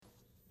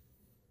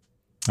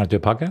Want to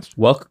do a podcast?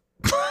 Welcome.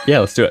 Yeah,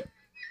 let's do it.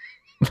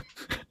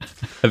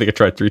 I think I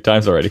tried 3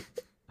 times already.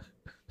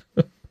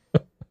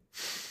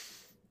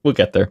 We'll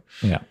get there.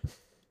 Yeah.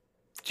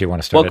 Do you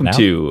want to start Welcome it now?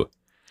 to...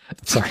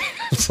 Sorry.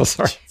 I'm so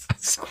sorry. I'm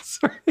so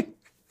sorry.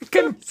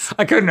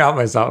 I couldn't help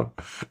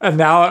myself. And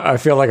now I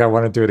feel like I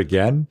want to do it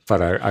again,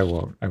 but I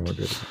won't. I won't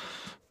do it again.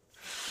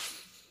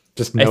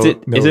 Just know, Is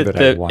it that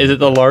I want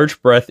the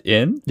large breath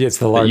in? Yeah, it's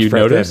the large you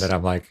breath in noticed? that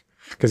I'm like,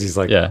 because he's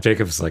like, Yeah.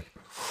 Jacob's like,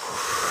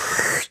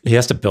 he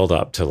has to build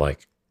up to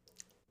like,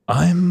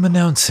 I'm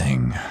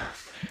announcing.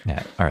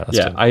 Yeah. All right. Let's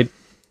do it.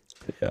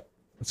 Yeah.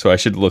 So I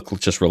should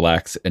just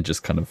relax and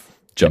just kind of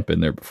jump in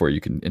there before you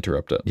can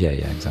interrupt it. Yeah.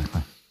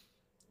 Exactly.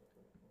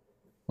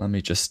 Let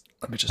me just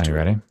Are you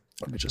ready?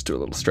 Let me just do a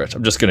little stretch.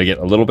 I'm just going to get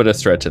a little bit of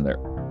stretch in there.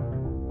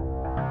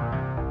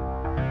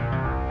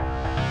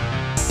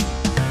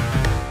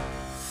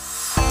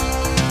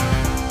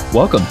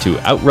 Welcome to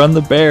Outrun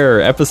the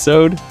Bear,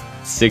 episode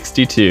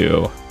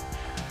 62.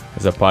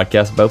 It's a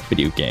podcast about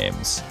video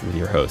games with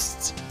your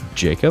hosts,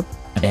 Jacob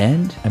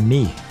and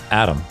me,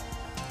 Adam.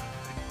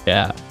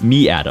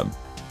 Me, Adam.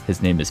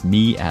 His name is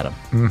Me, Adam.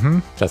 Mm-hmm.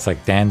 That's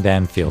like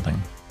Dan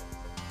Fielding.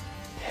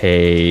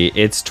 Hey,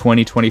 it's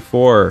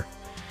 2024,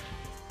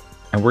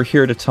 and we're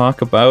here to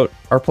talk about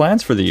our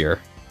plans for the year.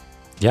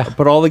 Yeah.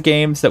 About all the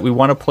games that we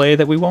want to play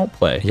that we won't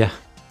play. Yeah.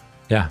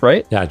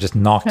 Right? Yeah. I just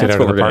knocked it That's out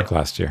what of the we're park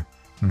last year.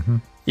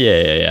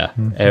 Yeah.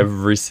 Mm-hmm.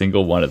 Every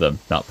single one of them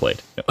not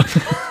played. No.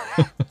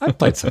 I've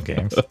played some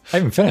games. I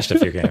even finished a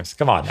few games.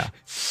 Come on now.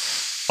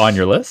 On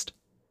your list?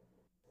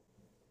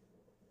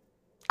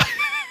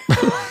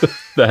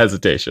 The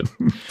hesitation.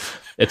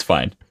 It's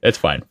fine.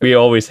 We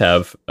always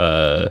have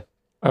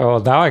Oh,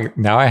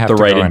 now I have the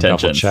to right go and double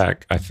intentions.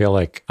 check. I feel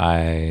like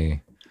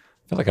I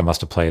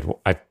must have played.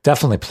 I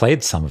definitely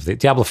played some of the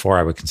Diablo 4.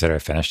 I would consider I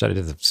finished. I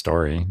did the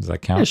story. Does that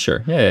count? Yeah,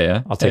 sure.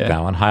 Yeah. I'll take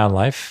that one. High on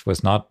Life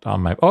was not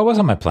on my. Oh, it was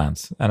on my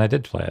plans, and I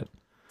did play it.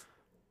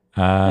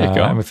 There you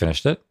go. And we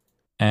finished it,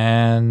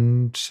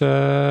 and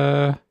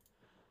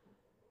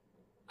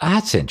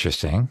that's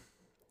interesting.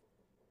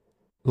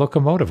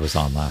 Locomotive was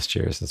on last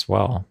year's as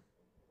well.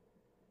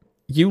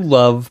 You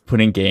love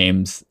putting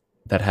games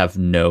that have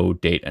no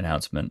date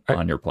announcement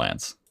on your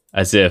plans.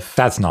 As if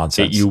That's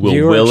nonsense. you will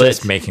You're will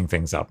just it. making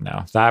things up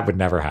now. That would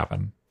never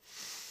happen.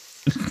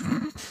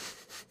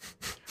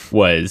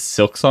 Was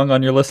Silksong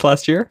on your list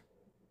last year?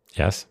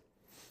 Yes.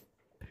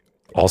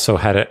 Also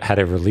had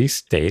a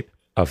release date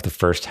of the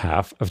first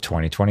half of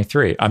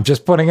 2023. I'm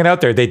just putting it out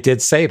there. They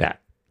did say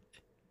that.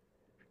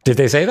 Did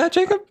they say that,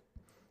 Jacob?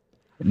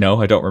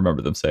 No, I don't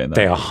remember them saying that.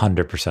 They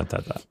 100% said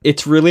that.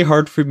 It's really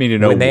hard for me to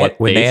know When they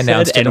they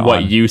announced said it and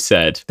what on- you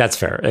said. That's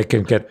fair. It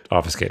can get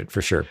obfuscated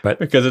for sure. But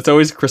Because it's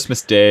always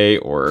Christmas Day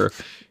or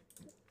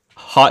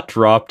hot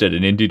dropped at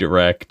an indie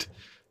direct.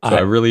 So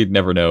I really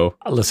never know.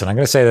 listen, I'm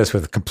going to say this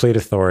with complete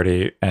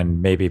authority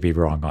and maybe be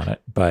wrong on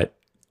it. But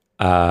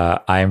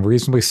I am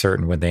reasonably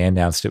certain when they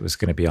announced it was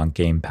going to be on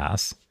Game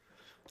Pass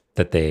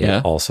that they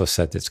also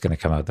said it's going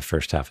to come out the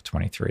first half of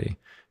 23.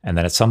 And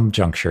then at some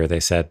juncture,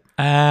 they said,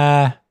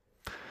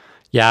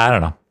 yeah, I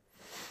don't know.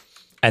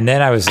 And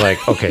then I was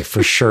like, okay,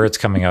 for sure it's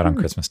coming out on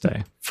Christmas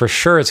Day. For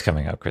sure it's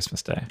coming out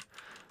Christmas Day.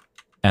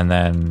 And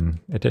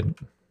then it didn't.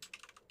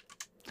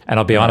 And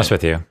I'll be honest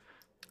with you,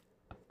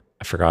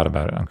 I forgot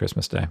about it on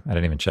Christmas Day. I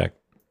didn't even check.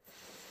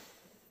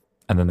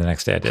 And then the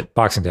next day I did.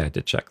 Boxing Day I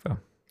did check though.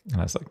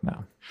 And I was like,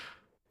 no.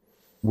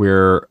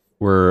 We're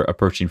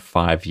approaching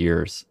 5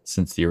 years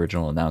since the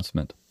original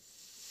announcement.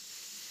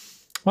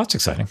 Well, that's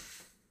exciting.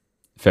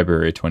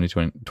 February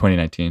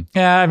 2019.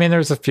 Yeah, I mean,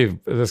 there's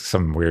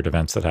some weird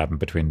events that happened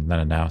between then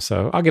and now.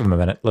 So I'll give them a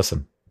minute.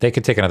 Listen, they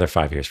could take another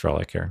 5 years for all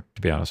I care,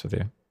 to be honest with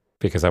you,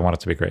 because I want it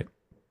to be great.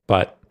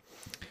 But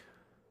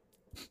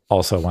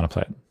also want to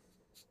play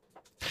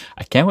it.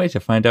 I can't wait to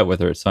find out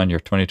whether it's on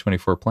your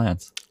 2024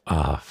 plans.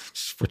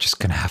 We're just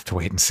going to have to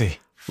wait and see.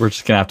 We're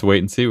just going to have to wait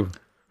and see.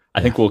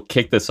 I think we'll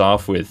kick this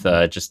off with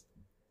just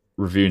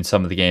reviewing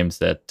some of the games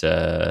that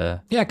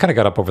Yeah, it kind of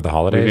got up over the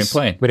holidays. we've been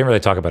playing. We didn't really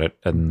talk about it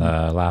in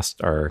the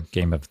our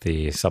game of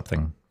the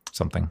something.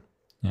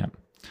 Yeah.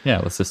 Yeah,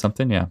 let's do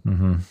something. Yeah.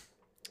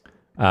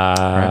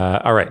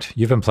 All right.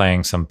 You've been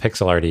playing some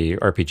pixel arty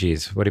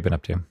RPGs. What have you been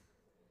up to?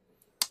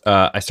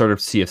 I started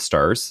Sea of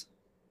Stars.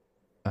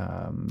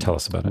 Tell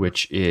us about it.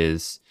 Which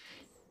is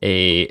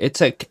it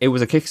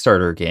was a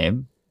Kickstarter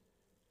game.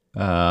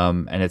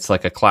 And it's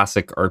like a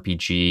classic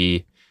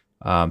RPG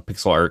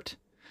pixel art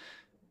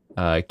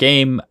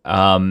game.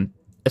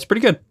 It's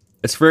pretty good.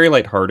 It's very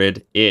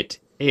lighthearted. It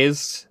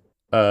is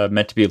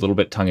meant to be a little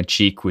bit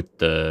tongue-in-cheek with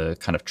the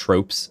kind of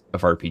tropes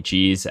of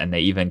RPGs, and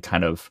they even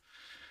kind of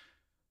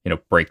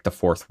break the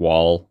fourth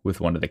wall with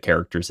one of the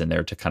characters in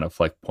there to kind of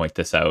like point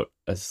this out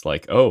as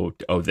like, oh,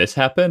 this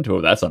happened,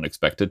 oh, that's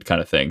unexpected kind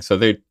of thing. So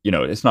they,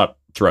 it's not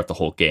throughout the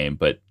whole game,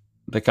 but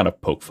they kind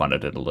of poke fun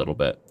at it a little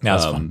bit. Yeah,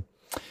 that's fun.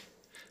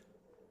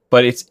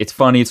 But it's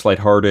funny, it's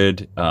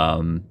lighthearted.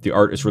 The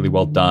art is really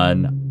well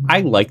done. I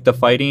like the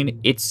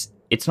fighting. It's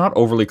not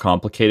overly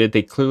complicated.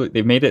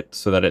 They made it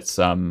so that it's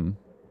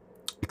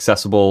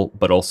accessible,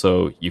 but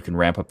also you can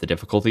ramp up the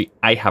difficulty.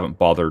 I haven't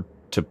bothered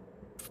to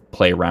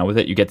play around with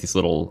it. You get these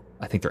little,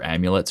 I think they're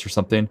amulets or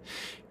something,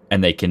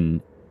 and they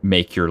can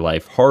make your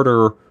life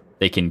harder.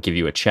 They can give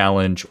you a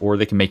challenge, or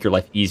they can make your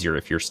life easier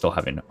if you're still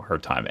having a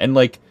hard time. And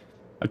like,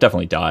 I've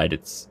definitely died.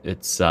 It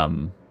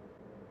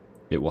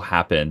will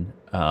happen.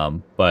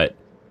 But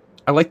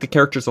I like the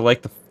characters. I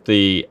like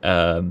the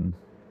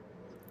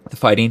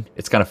fighting.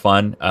 It's kind of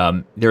fun.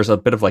 There's a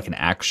bit of like an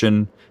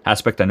action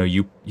aspect. I know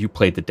you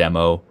played the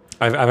demo.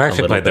 I've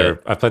actually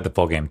I've played the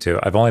full game too.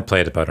 I've only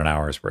played about an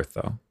hour's worth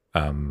though.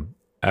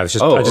 I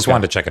just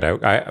wanted to check it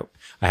out. I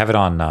have it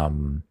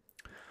on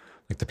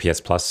like the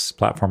PS Plus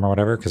platform or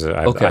whatever, because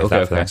I have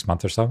that for the next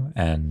month or so.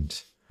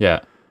 And yeah,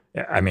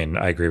 I mean,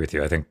 I agree with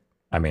you.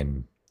 I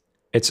mean,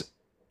 it's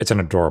an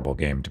adorable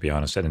game, to be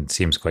honest, and it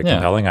seems quite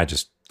compelling.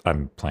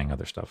 I'm playing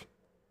other stuff.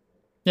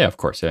 Yeah, of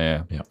course.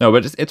 Yeah. No,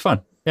 but it's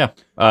fun. Yeah.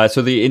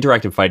 So the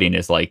interactive fighting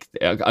is like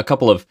a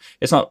couple of,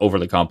 it's not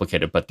overly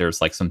complicated, but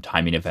there's like some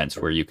timing events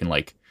where you can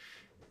like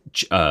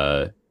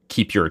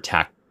keep your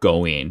attack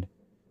going.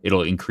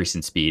 It'll increase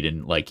in speed,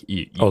 and like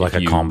like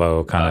a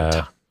combo kind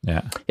of.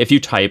 Yeah. If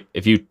you tap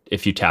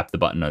the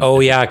button.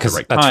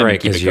 Because that's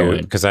right.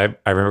 Because I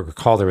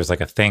recall there was like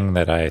a thing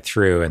that I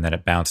threw and then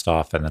it bounced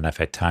off, and then if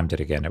I timed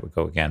it again, it would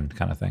go again,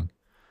 kind of thing.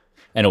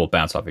 And it will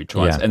bounce off each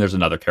one. Yeah. And there's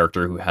another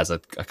character who has a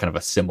kind of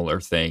a similar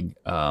thing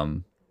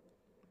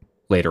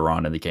later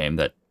on in the game.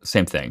 That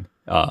same thing.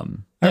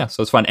 So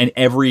it's fun. And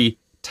every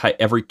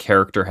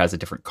character has a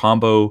different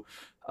combo.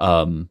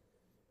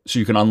 So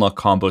you can unlock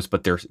combos,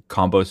 but they're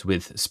combos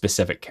with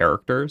specific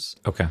characters.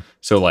 Okay.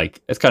 So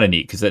like it's kind of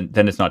neat, because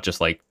then it's not just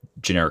like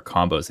generic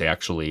combos. They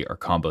actually are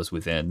combos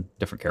within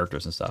different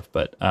characters and stuff.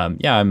 But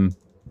I'm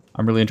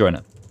really enjoying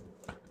it.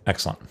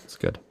 Excellent. It's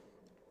good.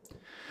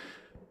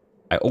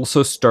 I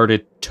also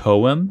started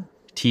Toem,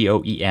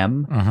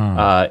 Toem.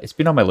 Mm-hmm. It's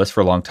been on my list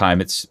for a long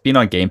time. It's been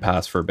on Game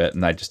Pass for a bit,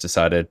 and I just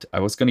decided I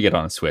was going to get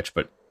on a Switch,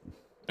 but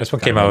this one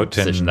came out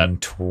in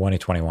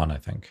 2021, I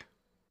think.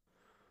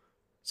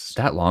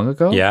 That long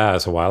ago? Yeah,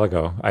 it's a while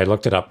ago. I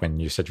looked it up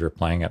when you said you were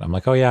playing it. I'm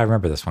like, oh yeah, I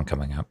remember this one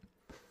coming out.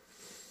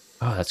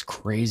 Oh, that's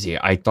crazy.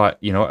 I thought,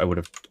 I would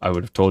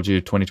have told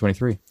you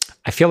 2023.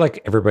 I feel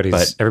like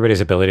everybody's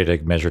ability to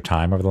measure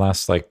time over the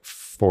last like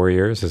 4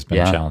 years has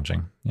been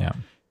challenging. Yeah.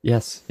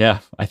 Yes. Yeah.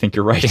 I think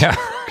you're right. Yeah.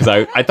 Because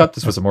I thought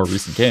this was a more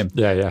recent game.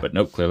 Yeah. But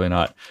nope, clearly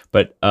not.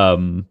 But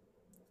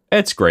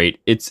it's great.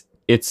 It's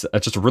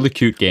just a really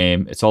cute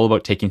game. It's all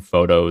about taking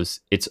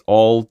photos. It's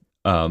all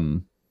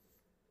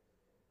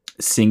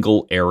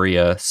single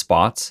area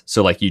spots.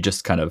 So like you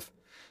just kind of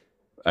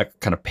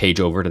page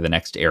over to the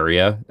next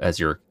area as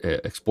you're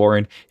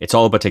exploring. It's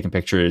all about taking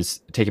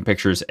pictures. Taking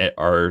pictures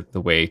are the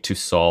way to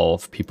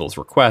solve people's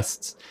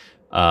requests.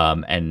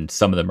 And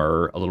some of them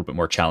are a little bit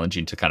more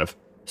challenging to kind of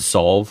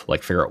solve,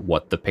 like figure out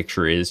what the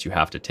picture is you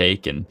have to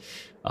take. And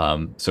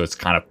so it's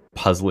kind of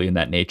puzzly in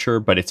that nature,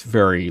 but it's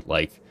very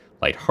like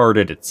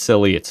lighthearted. It's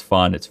silly. It's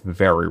fun. It's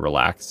very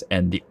relaxed.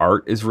 And the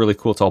art is really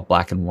cool. It's all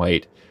black and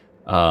white.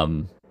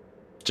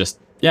 It's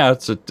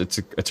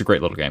a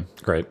great little game.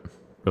 Great.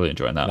 Really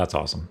enjoying that. That's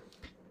awesome.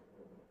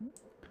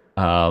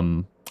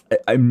 And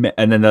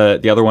then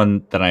the other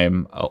one that I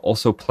am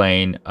also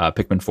playing,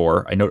 Pikmin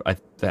 4.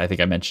 I think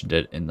I mentioned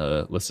it in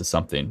the list of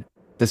something.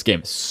 This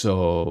game is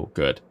so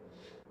good.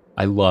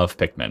 I love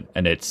Pikmin,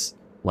 and it's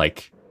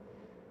like,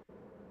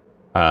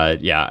 I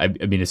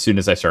mean, as soon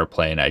as I started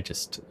playing, I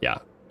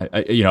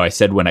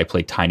said when I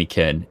played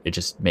Tinykin, it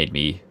just made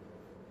me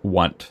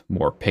want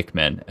more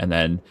Pikmin. And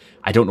then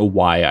I don't know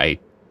why I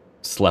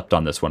slept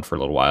on this one for a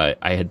little while.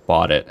 I had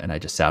bought it and I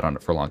just sat on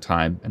it for a long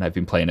time, and I've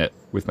been playing it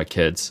with my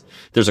kids.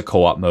 There's a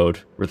co-op mode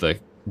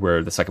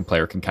where the second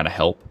player can kind of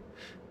help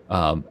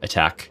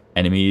attack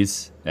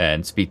enemies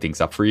and speed things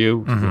up for you,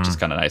 which is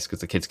kind of nice because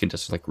the kids can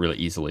just like really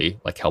easily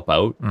like help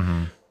out.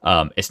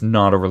 It's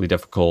not overly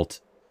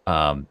difficult.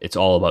 It's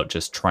all about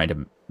just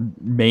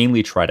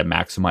mainly try to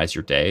maximize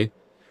your day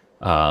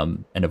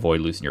and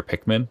avoid losing your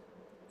Pikmin.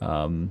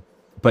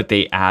 But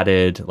they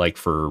added, like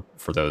for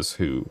those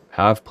who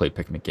have played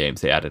Pikmin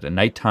games, they added a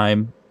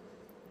nighttime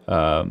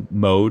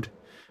mode,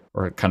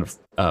 or kind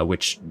of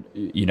which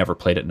you never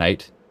played at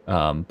night,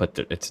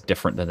 but it's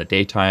different than the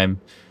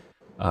daytime,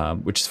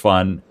 which is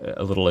fun.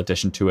 A little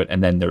addition to it,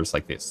 and then there's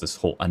like this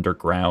whole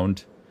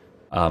underground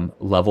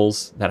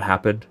levels that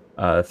happened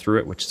through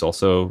it, which is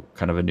also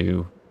kind of a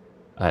new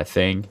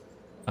thing.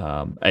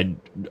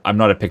 And I'm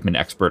not a Pikmin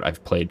expert.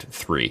 I've played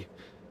 3.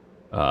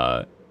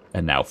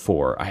 And now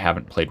 4. I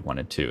haven't played 1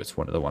 and 2. It's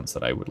one of the ones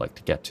that I would like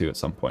to get to at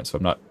some point. So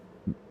I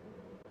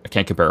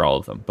can't compare all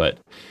of them, but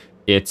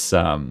it's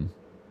so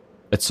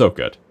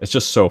good. It's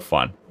just so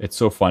fun. It's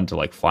so fun to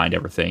like find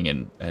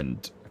everything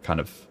and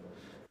kind of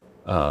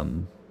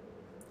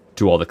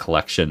do all the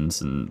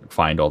collections and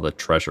find all the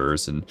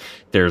treasures. And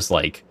there's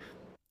like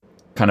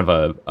kind of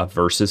a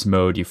versus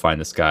mode. You find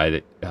this guy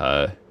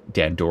that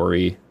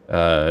Dandori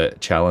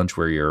challenge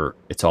where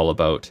it's all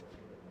about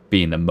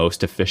being the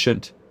most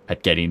efficient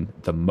at getting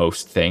the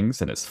most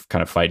things, and it's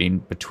kind of fighting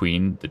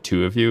between the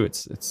two of you.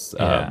 It's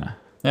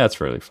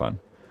really fun.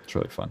 It's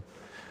really fun.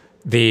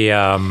 The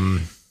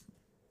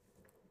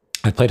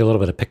I played a little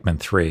bit of Pikmin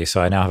 3,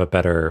 so I now have a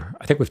better.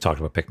 I think we've talked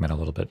about Pikmin a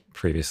little bit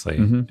previously,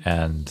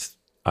 and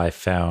I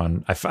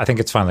found I think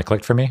it's finally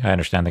clicked for me. I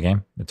understand the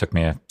game. It took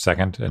me a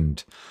second,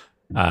 and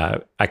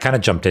I kind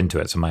of jumped into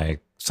it. So my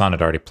son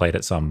had already played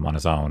it some on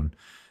his own,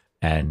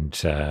 and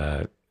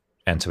so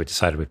we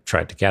decided we'd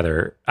try it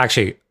together.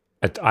 Actually,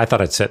 I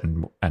thought I'd sit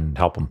and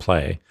help him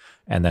play,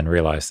 and then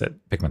realized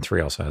that Pikmin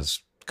 3 also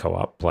has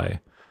co-op play,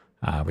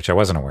 which I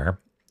wasn't aware,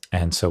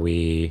 and so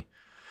we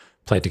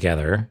played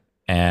together,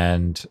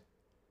 and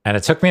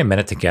it took me a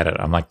minute to get it.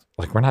 I'm like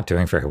we're not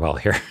doing very well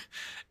here.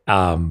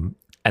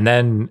 And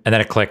then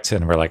it clicked,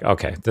 and we're like,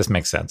 okay, this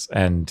makes sense.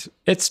 And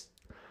it's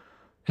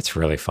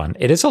really fun.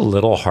 It is a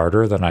little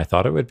harder than I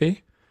thought it would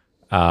be,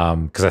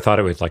 because I thought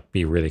it would like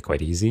be really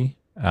quite easy.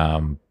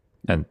 And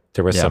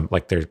there was some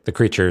like the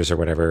creatures or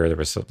whatever. There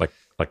was like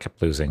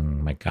kept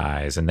losing my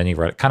guys, and then you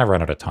kind of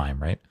run out of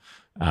time, right?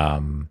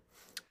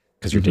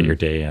 Because your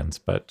day ends.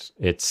 But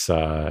it's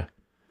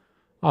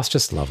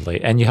just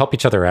lovely, and you help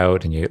each other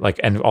out, and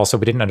and also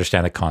we didn't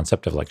understand the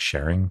concept of like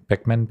sharing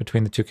Pikmin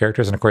between the two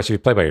characters. And of course, if you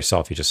play by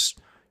yourself, you're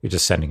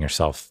just sending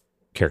yourself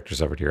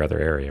characters over to your other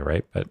area,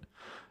 right? But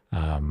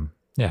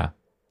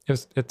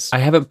it's. I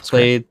haven't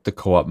played the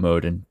co-op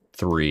mode in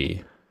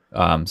 3,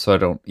 so I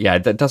don't. Yeah,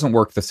 that doesn't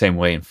work the same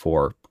way in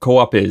 4.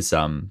 Co-op is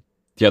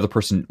the other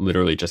person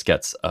literally just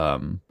gets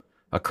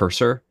a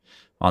cursor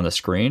on the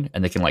screen,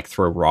 and they can like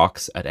throw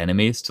rocks at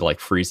enemies to like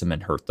freeze them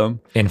and hurt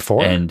them. In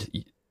 4?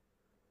 And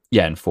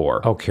yeah, in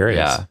 4. Oh, curious.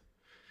 Yeah,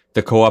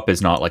 the co-op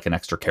is not like an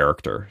extra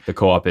character. The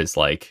co-op is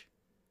like.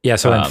 Yeah,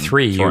 so in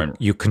 3,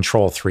 you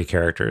control 3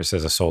 characters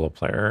as a solo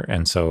player,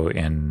 and so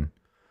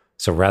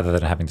rather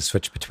than having to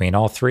switch between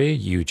all 3,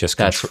 you just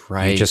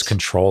you just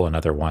control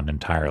another one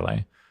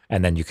entirely,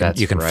 and then you can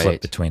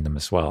flip between them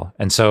as well.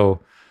 And so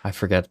I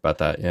forget about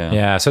that.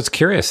 Yeah. So it's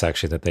curious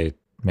actually that they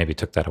maybe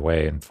took that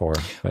away in 4.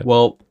 But.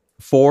 Well,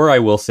 4 I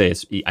will say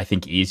is I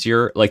think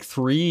easier. Like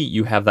 3,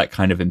 you have that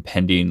kind of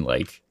impending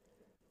like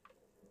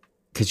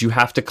because you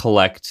have to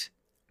collect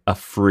a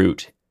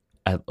fruit.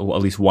 At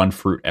least one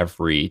fruit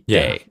every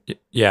day.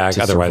 Yeah.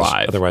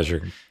 Survive. Otherwise,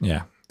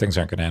 things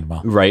aren't going to end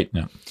well. Right.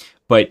 Yeah.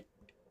 But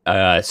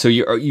so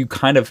you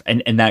kind of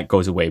and that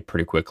goes away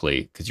pretty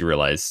quickly because you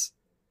realize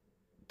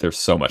there's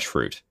so much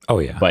fruit. Oh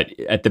yeah. But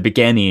at the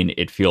beginning,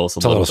 it feels a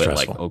little bit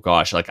stressful. like, oh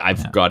gosh, like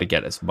I've got to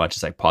get as much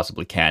as I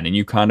possibly can, and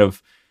you kind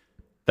of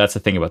that's the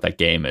thing about that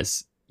game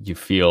is you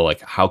feel like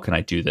how can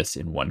I do this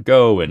in one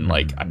go, and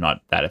like I'm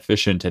not that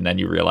efficient, and then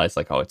you realize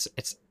like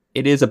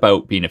it is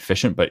about being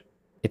efficient, but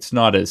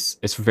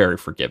it's very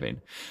forgiving.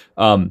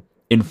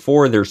 In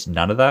 4, there's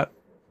none of that.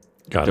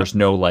 There's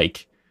no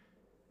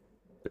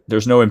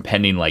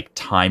impending like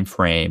time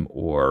frame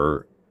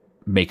or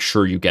make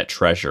sure you get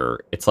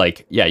treasure. It's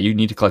like, yeah, you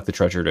need to collect the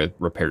treasure to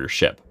repair your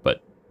ship,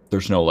 but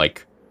there's no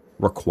like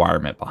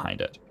requirement behind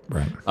it.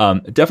 Right.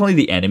 Definitely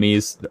the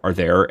enemies are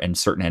there, and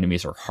certain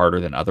enemies are harder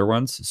than other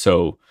ones.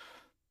 So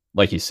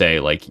like you say,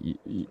 like,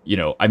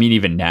 I mean,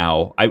 even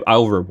now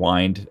I'll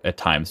rewind at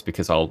times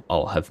because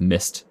I'll have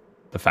missed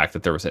the fact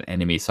that there was an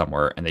enemy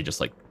somewhere and they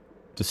just like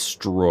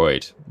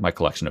destroyed my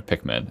collection of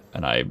Pikmin,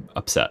 and I'm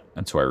upset,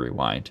 and so I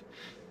rewind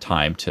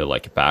time to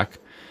like it back.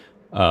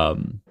 I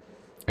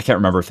can't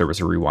remember if there was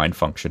a rewind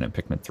function in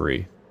Pikmin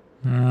 3.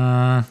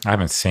 I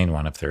haven't seen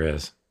one if there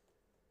is.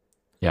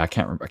 Yeah, I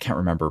can't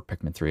remember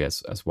Pikmin 3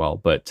 as well,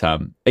 but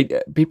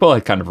people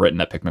had kind of written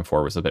that Pikmin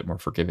 4 was a bit more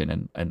forgiving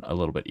and a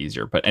little bit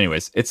easier. But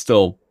anyways, it's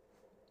still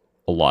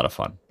a lot of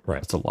fun.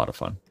 Right. It's a lot of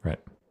fun. Right.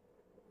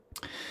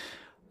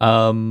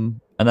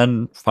 And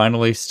then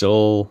finally,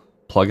 still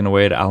plugging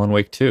away at Alan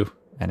Wake 2,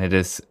 and it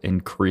is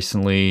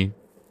increasingly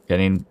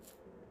getting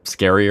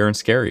scarier and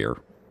scarier,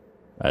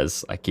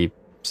 as I keep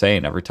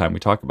saying every time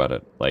we talk about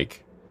it.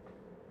 Like,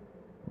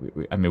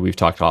 we've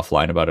talked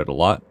offline about it a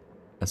lot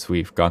as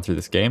we've gone through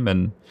this game,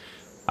 and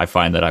I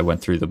find that I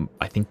went through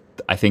I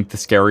think the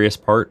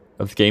scariest part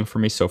of the game for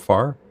me so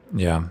far.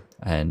 Yeah.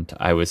 And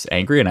I was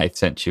angry, and I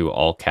sent you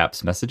all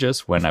caps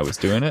messages when I was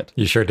doing it.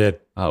 You sure did.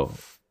 Oh.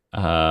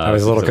 I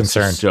was a little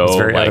concerned. So, it's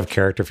very out of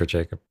character for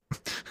Jacob.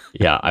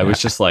 Yeah, I was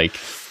just like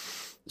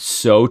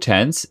so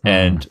tense,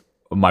 and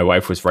my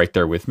wife was right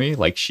there with me.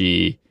 Like,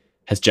 she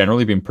has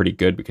generally been pretty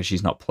good because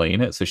she's not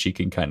playing it, so she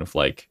can kind of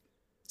like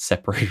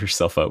separate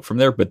herself out from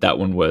there. But that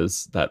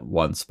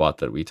one spot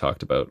that we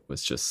talked about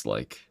was just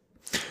like,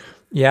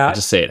 yeah, I'll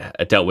just say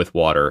it dealt with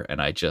water,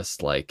 and I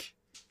just like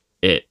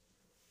it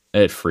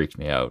freaked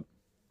me out.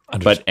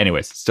 But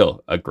anyways,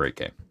 still a great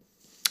game.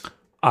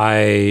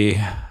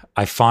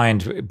 I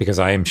find, because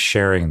I am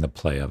sharing the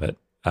play of it,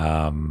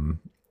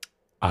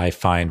 I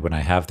find when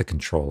I have the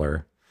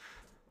controller,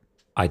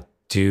 I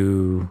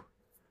do,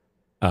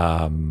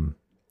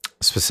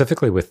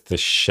 specifically with the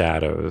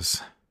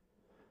shadows,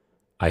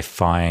 I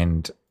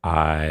find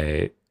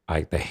the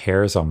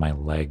hairs on my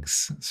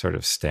legs sort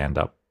of stand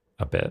up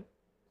a bit,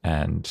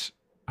 and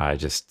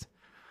it's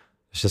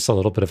just a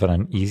little bit of an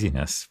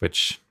uneasiness,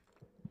 which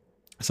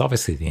is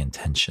obviously the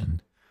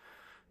intention.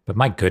 But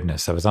my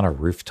goodness, I was on a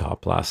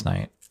rooftop last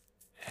night,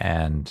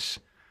 and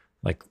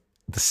like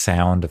the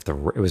sound of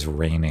it was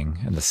raining,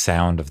 and the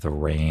sound of the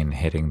rain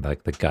hitting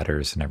like the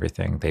gutters and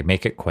everything. They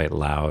make it quite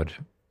loud,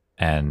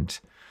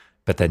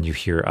 but then you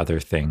hear other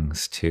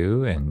things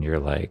too, and you're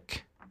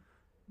like,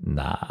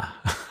 nah,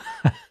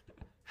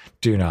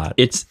 do not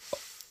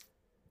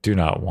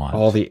want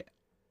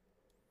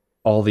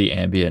all the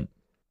ambient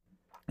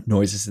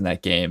noises in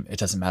that game. It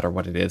doesn't matter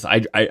what it is.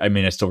 I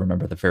mean, I still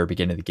remember the very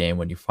beginning of the game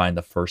when you find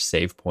the first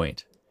save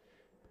point,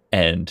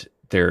 and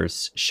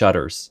there's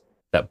shutters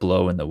that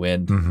blow in the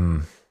wind. Mm-hmm.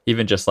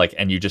 Even just like,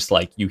 and you just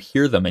like, you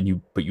hear them and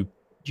you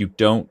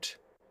don't,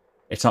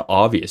 it's not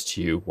obvious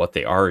to you what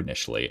they are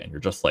initially. And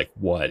you're just like,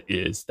 what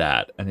is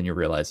that? And then you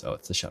realize, oh,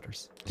 it's the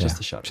shutters. Just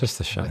the shutters. Just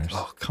the shutters.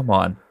 Like, oh, come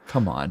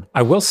on.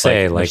 I will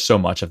say, like there's so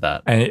much of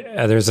that.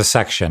 And there's a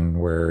section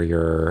where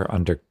you're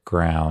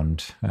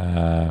underground.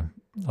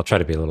 I'll try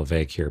to be a little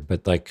vague here,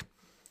 but like,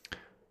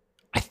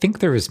 I think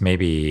there was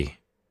maybe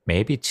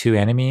 2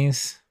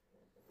 enemies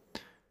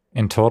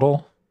in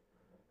total,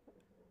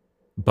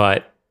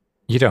 but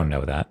you don't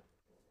know that.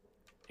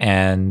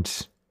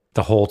 And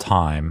the whole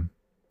time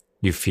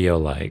you feel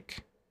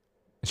like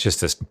it's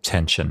just this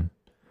tension.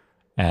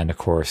 And of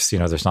course,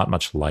 there's not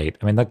much light.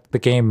 I mean, the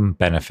game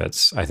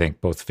benefits, I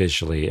think, both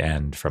visually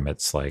and from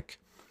its like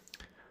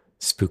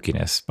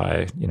spookiness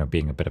by,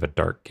 being a bit of a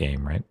dark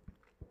game, right?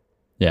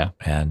 Yeah.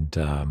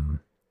 And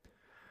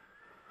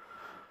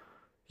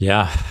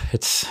yeah,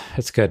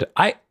 it's good.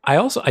 I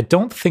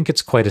don't think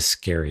it's quite as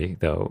scary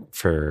though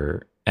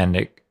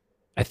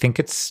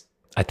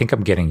I think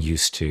I'm getting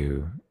used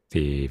to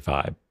the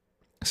vibe.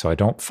 So I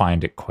don't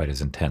find it quite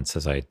as intense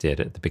as I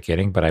did at the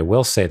beginning, but I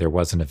will say there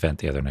was an event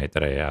the other night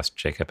that I asked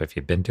Jacob if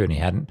he'd been to and he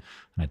hadn't,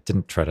 and I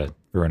didn't try to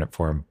ruin it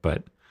for him,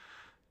 but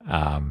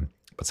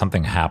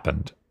something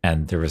happened.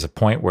 And there was a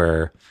point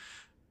where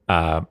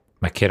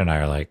my kid and I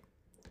are like,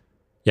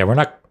 yeah, we're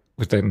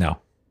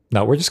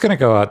just going to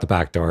go out the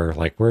back door.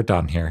 Like, we're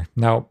done here.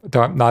 No,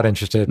 not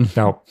interested.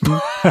 No.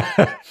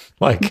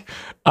 Like,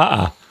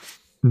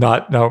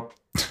 no.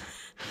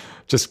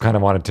 Just kind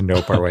of wanted to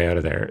nope our way out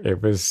of there.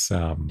 It was,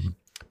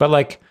 but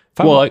like,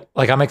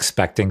 I'm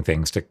expecting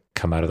things to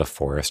come out of the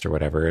forest or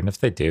whatever. And if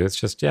they do, it's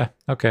just, yeah,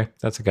 okay,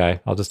 that's a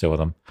guy. I'll just deal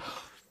with him.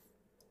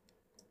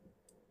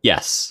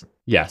 Yes,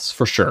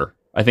 for sure.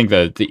 I think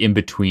the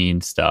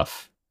in-between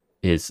stuff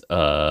is,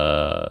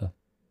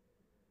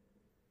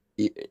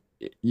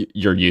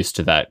 you're used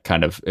to that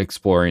kind of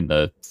exploring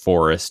the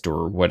forest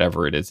or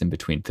whatever it is in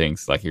between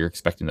things. Like, you're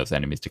expecting those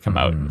enemies to come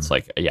out, and it's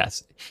like,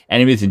 yes,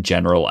 enemies in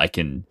general, I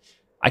can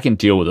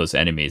deal with those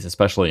enemies,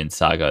 especially in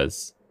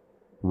Saga's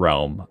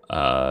realm.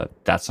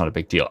 That's not a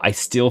big deal. I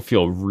still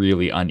feel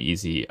really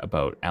uneasy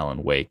about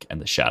Alan Wake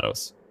and the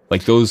shadows.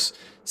 Like, those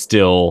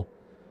still,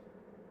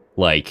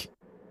 like,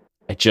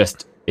 it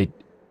just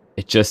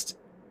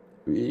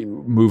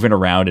moving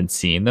around and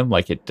seeing them,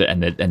 like it,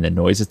 and the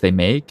noises they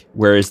make.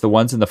 Whereas the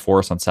ones in the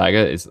forest on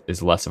Saga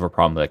is less of a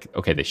problem. Like,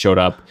 okay, they showed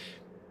up,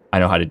 I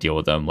know how to deal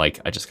with them. Like,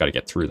 I just got to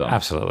get through them.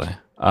 Absolutely.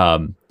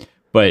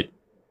 But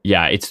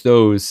yeah, it's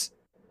those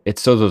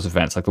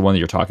events, like the one that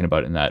you're talking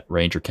about in that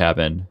ranger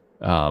cabin.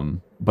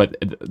 But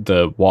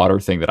the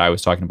water thing that I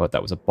was talking about,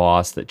 that was a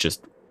boss that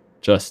just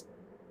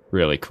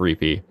really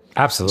creepy.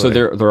 Absolutely.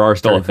 So there are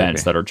still Very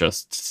events creepy. that are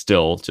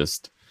still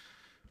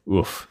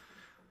oof.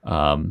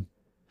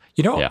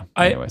 Yeah.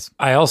 Anyways,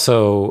 I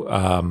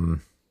also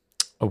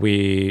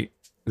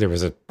there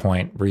was a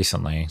point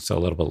recently, so a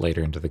little bit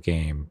later into the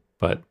game,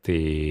 but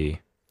the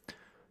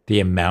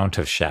amount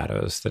of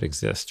shadows that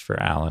exist for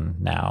Alan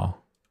now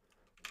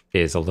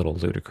is a little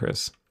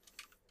ludicrous.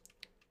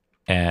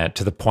 And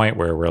to the point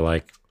where we're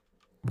like,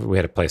 we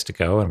had a place to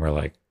go and we're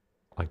like,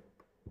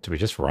 do we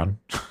just run?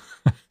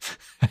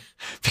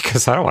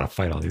 Because I don't want to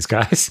fight all these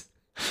guys.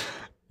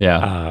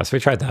 yeah. So we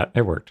tried that.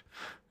 It worked.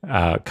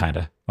 Kind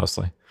of,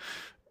 mostly.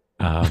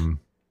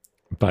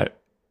 But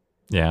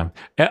yeah,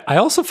 I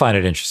also find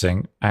it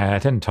interesting. I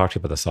didn't talk to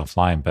you about this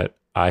offline, but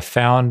I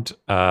found,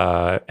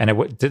 and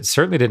it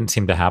certainly didn't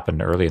seem to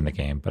happen early in the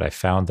game, but I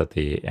found that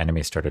the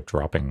enemies started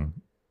dropping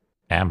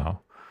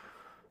ammo.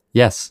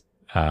 Yes.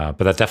 But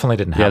that definitely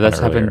didn't happen that's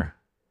earlier. happened.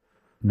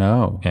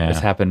 No, Yeah. it's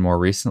happened more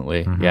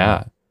recently. Mhm.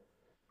 Yeah.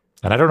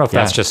 And I don't know if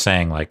that's Yeah. just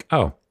saying like,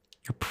 oh,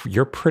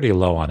 you're pretty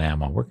low on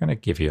ammo. We're going to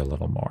give you a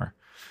little more.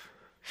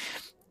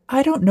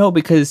 I don't know,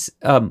 because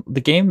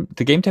the game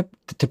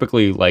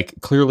typically, like,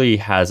 clearly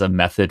has a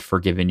method for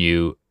giving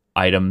you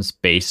items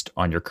based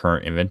on your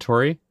current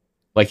inventory.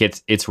 Like,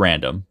 it's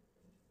random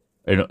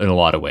in a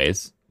lot of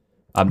ways.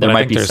 But There I might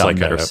think be there's some like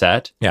that are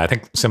set. Yeah, I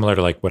think similar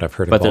to like what I've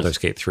heard in But there's- Baldur's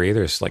Gate 3,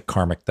 there's like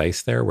karmic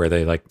dice there where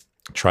they like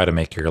try to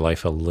make your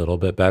life a little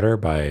bit better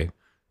by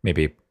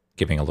maybe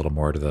giving a little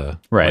more to the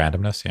Right.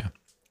 randomness. Yeah.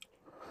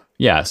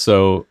 Yeah,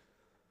 so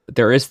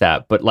there is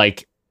that. But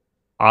like,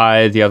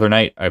 the other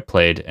night I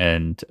played,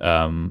 and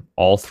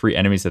all 3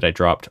 enemies that I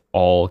dropped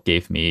all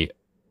gave me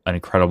an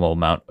incredible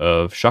amount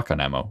of shotgun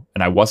ammo,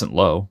 and I wasn't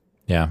low.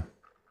 Yeah.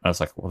 I was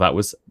like, well,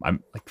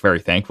 I'm like very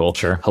thankful.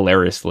 Sure.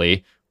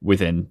 Hilariously,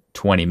 within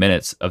 20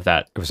 minutes of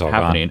that It was all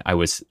happening, I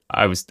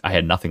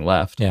had nothing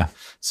left. Yeah.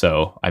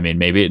 So, I mean,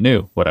 maybe it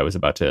knew what I was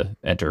about to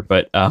enter,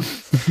 but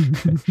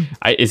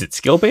is it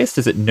skill based?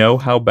 Does it know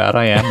how bad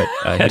I am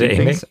at hitting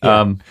aiming?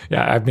 things?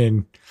 Yeah. I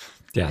mean,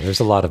 yeah, there's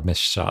a lot of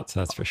missed shots.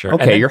 That's for sure.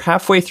 Okay, you're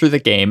halfway through the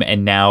game,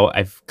 and now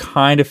I've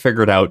kind of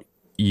figured out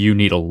you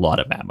need a lot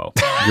of ammo.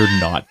 You're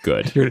not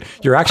good.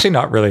 You're actually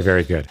not really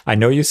very good. I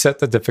know you set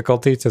the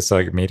difficulty to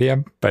like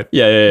medium, but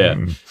Yeah.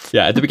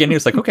 At the beginning,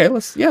 it's like, okay,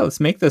 let's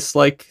make this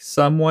like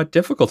somewhat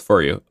difficult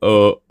for you.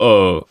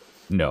 Oh,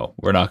 no,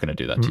 we're not going to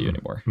do that to you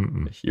anymore.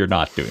 You're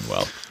not doing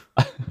well.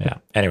 Yeah.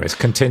 Anyways,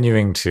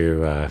 continuing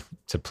to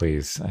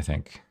please, I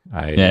think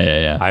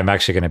Yeah. I'm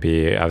actually going to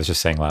be. I was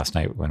just saying last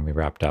night when we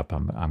wrapped up,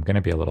 I'm going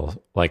to be a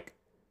little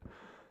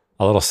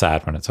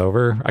sad when it's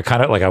over. I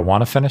kind of like I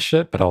want to finish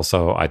it, but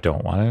also I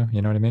don't want to.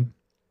 You know what I mean?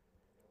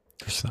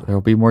 So.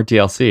 There'll be more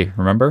DLC.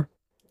 Remember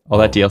all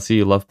that DLC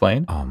you love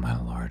playing? Oh my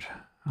lord!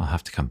 I'll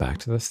have to come back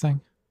to this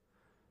thing.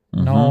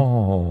 Mm-hmm.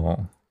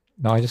 No,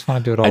 I just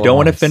want to do it all. I don't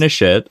want to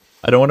finish it.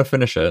 But I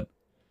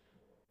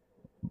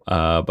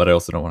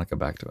also don't want to come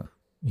back to it.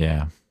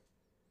 Yeah.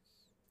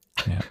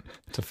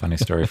 It's a funny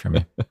story for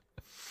me.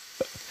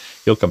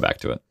 You'll come back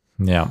to it.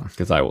 Yeah,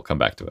 because I will come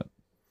back to it.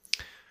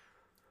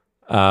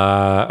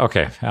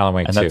 Okay, Alan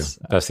Wake 2.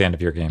 That's the end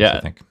of your games, I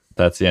think.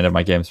 That's the end of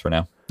my games for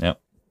now. Yeah.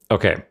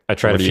 Okay, I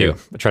tried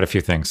a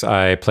few things.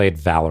 I played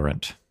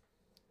Valorant,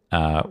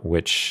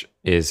 which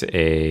is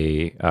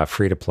a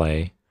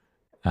free-to-play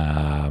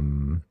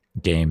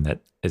game that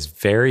is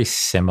very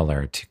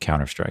similar to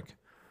Counter-Strike,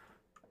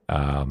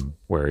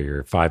 where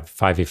you're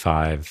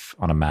 5v5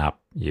 on a map.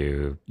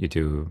 You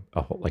do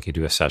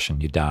a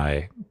session, you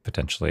die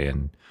potentially,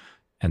 and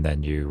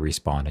then you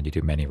respawn and you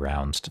do many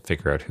rounds to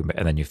figure out who,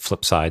 and then you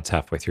flip sides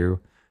halfway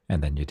through,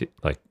 and then you do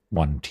like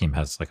one team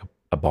has like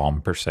a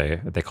bomb per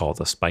se. They call it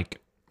the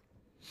spike,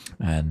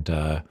 and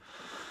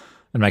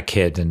my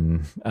kid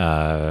and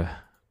a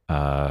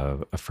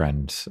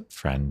friend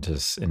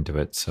is into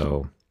it,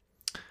 so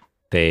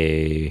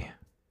they've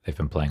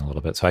been playing a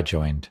little bit. So I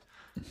joined,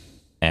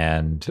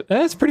 and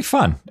it's pretty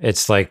fun.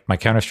 It's like my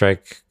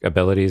Counter-Strike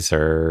abilities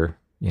are,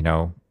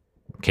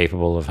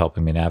 capable of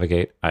helping me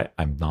navigate.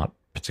 I'm not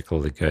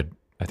particularly good.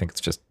 I think it's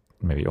just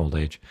maybe old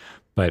age,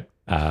 but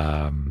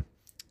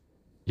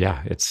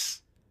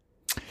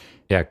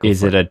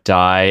Is it a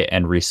die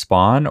and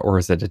respawn, or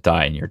is it a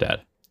die and you're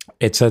dead?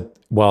 It's you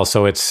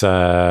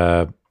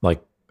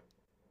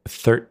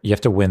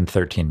have to win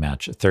 13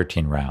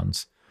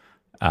 rounds.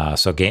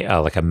 So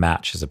like a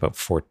match is about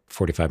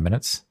 45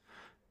 minutes.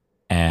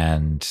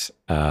 And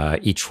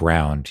each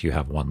round you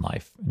have one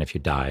life, and if you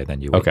die,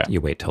 then you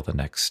wait till the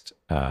next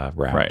round.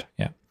 Right.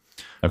 Yeah.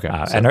 Okay.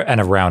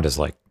 And a round is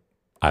like,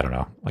 I don't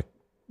know, like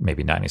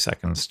maybe 90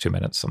 seconds, 2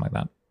 minutes, something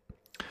like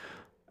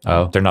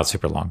that. They're not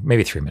super long,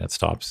 maybe 3 minutes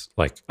tops.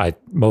 Like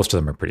most of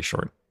them are pretty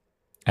short,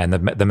 and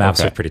the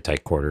maps are pretty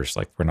tight quarters.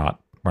 Like we're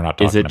not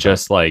talking. Is it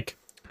just like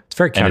it's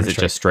very Counter-Strike? And is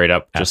it just straight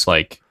up just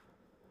like?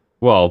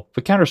 Well,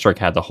 but Counter-Strike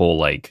had the whole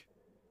like.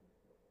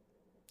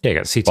 Yeah, you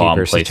got CT bomb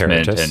versus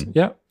Terrorists.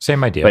 Yeah,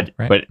 same idea.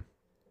 But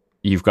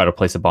you've got to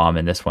place a bomb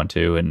in this one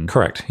too, and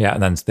correct. Yeah,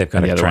 and then they've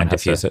got to try and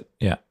defuse it.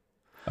 Yeah.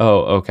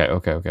 Oh,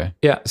 okay.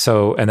 Yeah.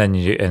 So and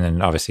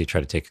then obviously you try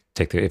to take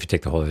if you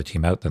take the whole of the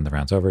team out, then the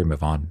round's over. You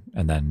move on,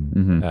 and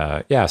then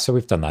So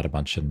we've done that a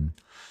bunch, and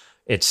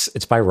it's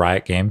by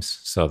Riot Games,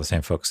 so the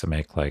same folks that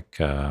make like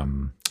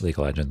League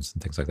of Legends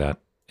and things like that.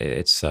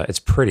 It's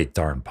pretty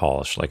darn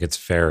polished. Like it's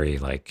very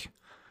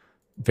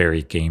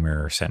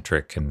gamer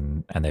centric,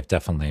 and they've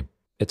definitely.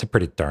 It's a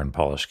pretty darn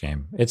polished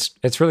game.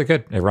 It's really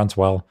good. It runs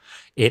well.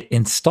 It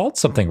installed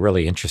something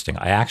really interesting.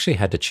 I actually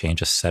had to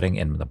change a setting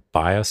in the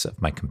BIOS of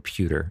my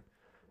computer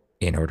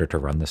in order to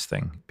run this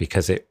thing,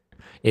 because it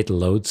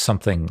loads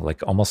something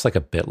like almost like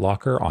a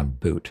BitLocker on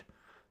boot,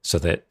 so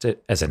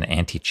that as an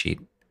anti-cheat,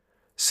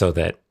 so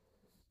that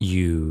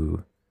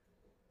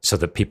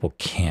people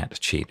can't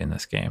cheat in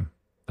this game.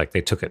 Like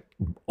they took it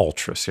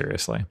ultra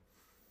seriously,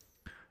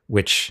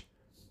 which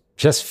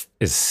just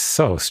is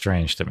so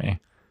strange to me,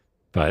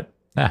 but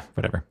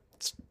whatever.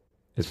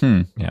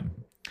 Yeah.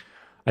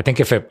 I think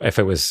if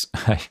it was,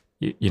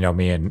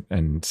 me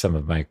and some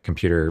of my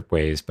computer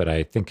ways, but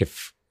I think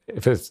if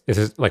it's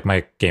like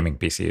my gaming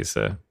PC is,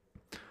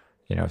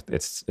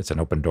 it's an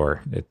open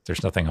door.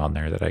 There's nothing on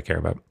there that I care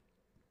about.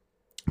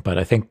 But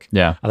I think,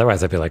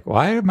 otherwise I'd be like,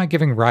 why am I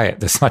giving Riot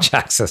this much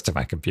access to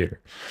my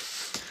computer?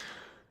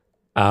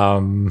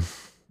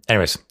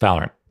 Anyways,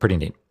 Valorant, pretty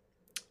neat.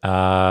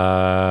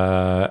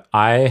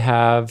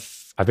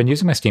 I've been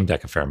using my Steam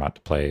Deck a fair amount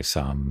to play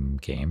some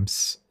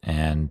games,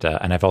 and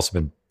I've also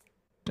been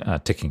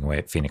ticking away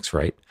at Phoenix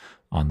Wright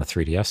on the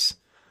 3DS.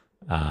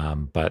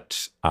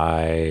 But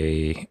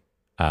I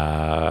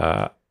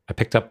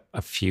picked up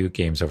a few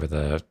games over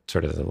the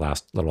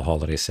last little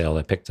holiday sale.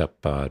 I picked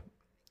up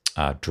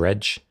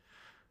Dredge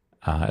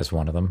as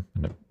one of them,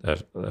 and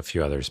a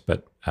few others.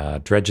 But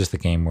Dredge is the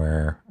game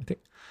where I think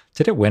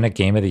did it win a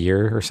Game of the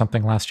Year or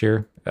something last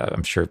year?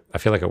 I feel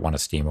like it won a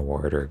Steam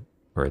Award or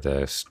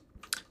the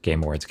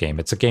Game Awards game.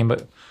 It's a game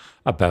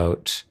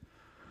about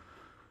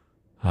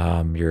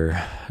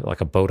you're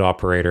like a boat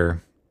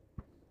operator,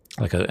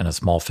 like in a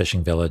small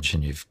fishing village,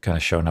 and you've kind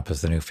of shown up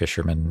as the new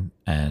fisherman,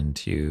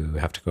 and you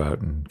have to go out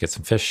and get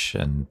some fish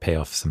and pay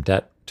off some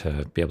debt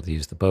to be able to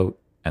use the boat,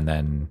 and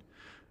then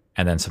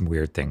some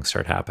weird things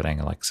start happening,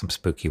 like some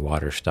spooky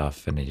water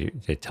stuff, and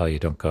they tell you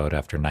don't go out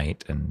after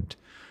night, and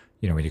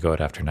when you go out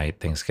after night,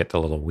 things get a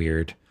little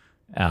weird.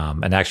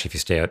 And actually, if you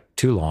stay out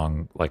too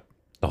long, like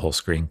the whole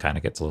screen kind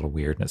of gets a little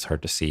weird and it's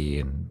hard to see.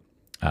 And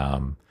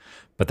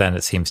but then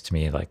it seems to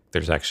me like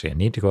there's actually a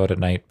need to go out at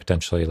night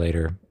potentially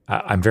later.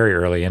 I'm very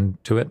early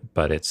into it,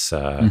 but it's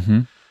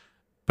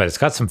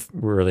got some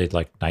really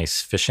like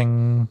nice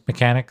fishing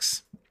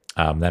mechanics.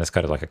 Then it's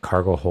got like a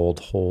cargo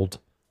hold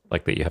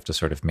like that you have to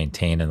sort of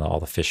maintain, and all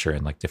the fish are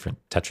in like different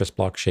Tetris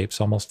block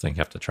shapes almost. I think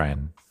you have to try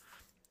and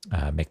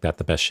make that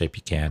the best shape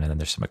you can. And then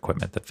there's some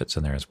equipment that fits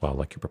in there as well,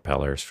 like your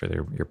propellers for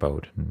your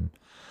boat and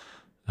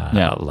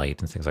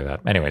light and things like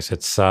that. Anyways,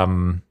 it's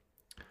so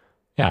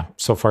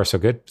far so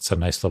good. It's a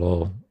nice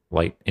little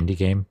light indie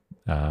game,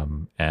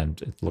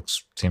 and it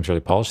seems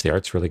really polished. The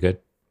art's really good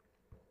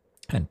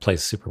and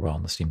plays super well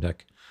on the Steam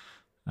Deck.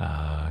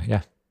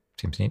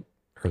 Seems neat.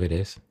 Early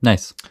days.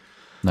 Nice.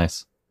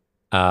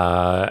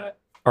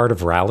 Art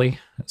of Rally.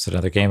 It's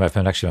another game. I've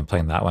actually been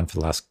playing that one for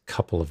the last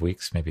couple of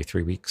weeks, maybe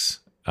 3 weeks.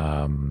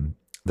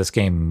 This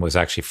game was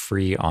actually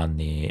free on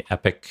the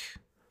Epic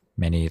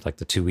like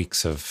the 2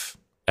 weeks of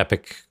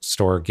Epic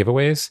Store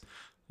giveaways.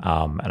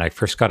 And I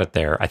first got it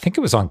there. I think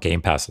it was on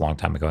Game Pass a long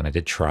time ago, and I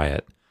did try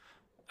it.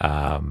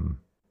 And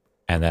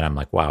then I'm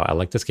like, wow, I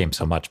like this game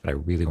so much, but I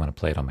really want to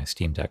play it on my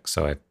Steam Deck.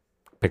 So I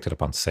picked it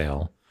up on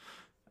sale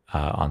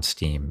on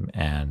Steam,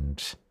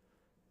 and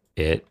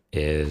it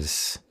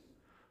is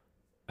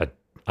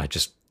I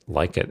just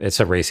like it. It's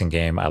a racing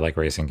game. I like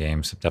racing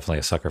games. Definitely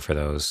a sucker for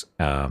those.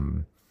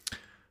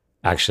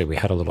 Actually, we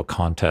had a little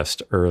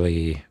contest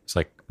early. It's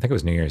like, I think it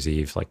was New Year's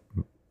Eve, like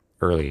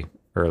early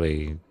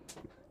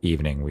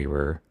evening. We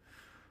were,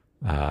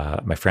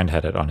 my friend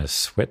had it on his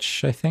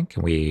Switch, I think,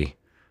 and we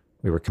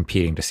were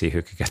competing to see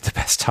who could get the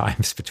best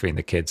times between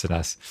the kids and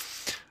us.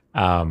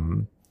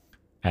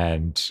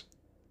 And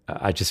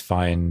I just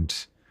find,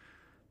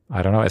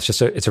 I don't know,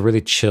 it's a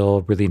really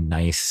chill, really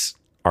nice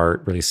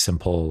art, really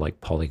simple, like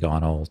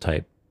polygonal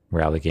type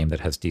rally game that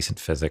has decent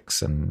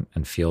physics and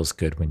feels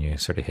good when you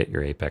sort of hit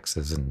your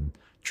apexes and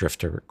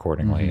drift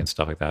accordingly and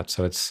stuff like that.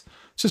 So it's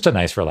just a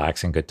nice,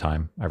 relaxing, good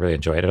time. I really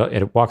enjoy it.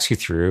 It walks you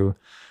through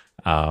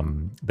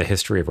the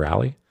history of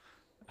rally.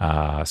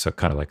 So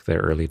kind of like the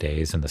early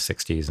days in the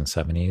 60s and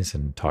 70s,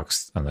 and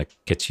talks and like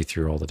gets you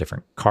through all the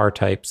different car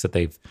types that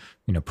they've,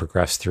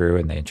 progressed through,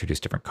 and they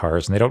introduce different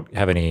cars, and they don't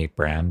have any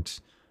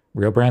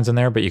real brands in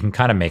there, but you can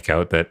kind of make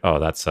out that,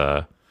 that's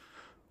a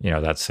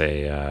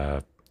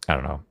I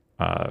don't know,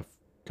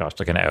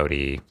 like an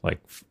Audi, like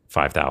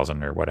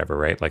 5000 or whatever,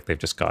 right? Like they've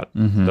just got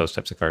those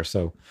types of cars.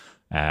 So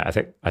I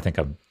think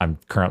I'm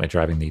currently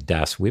driving the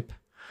Das Whip,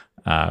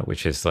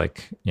 which is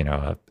like,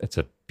 it's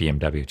a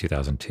BMW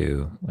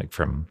 2002, like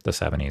from the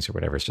 70s or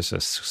whatever. It's just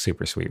a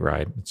super sweet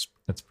ride.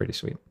 It's pretty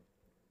sweet.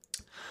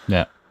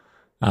 Yeah.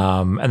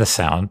 And the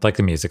sound, like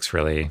the music's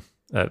really,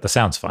 the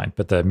sound's fine,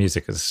 but the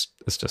music is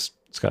just,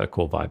 it's got a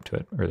cool vibe to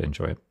it. I really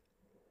enjoy it.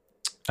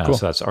 Cool.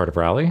 So that's Art of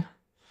Rally.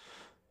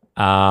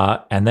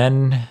 And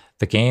then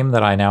the game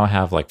that I now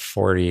have like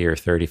 40 or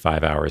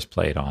 35 hours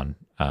played on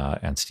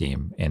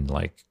Steam in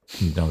like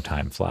no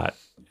time flat.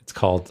 It's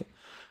called,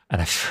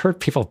 and I've heard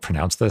people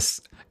pronounce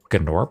this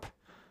Gnorp.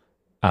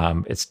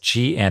 It's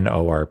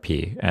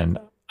GNORP. And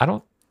I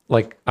don't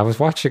like, I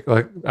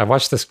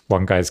watched this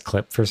one guy's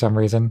clip for some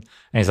reason,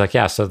 and he's like,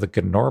 yeah, so the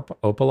Gnorp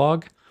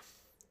Opalog.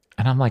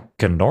 And I'm like,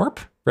 Gnorp?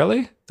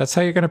 Really? That's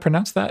how you're going to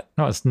pronounce that?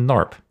 No, it's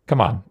Norp.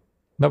 Come on.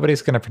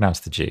 Nobody's going to pronounce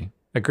the G.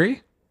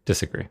 Agree?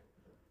 Disagree?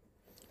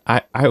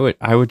 I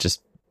would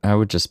just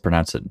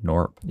pronounce it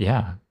Norp.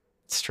 Yeah,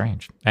 it's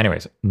strange.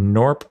 Anyways,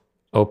 Gnorp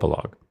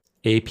Opalog,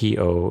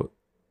 APOLOGUE.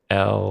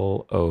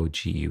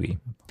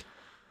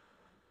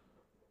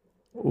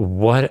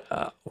 What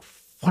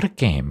a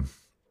game!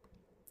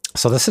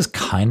 So this is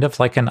kind of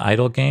like an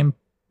idle game,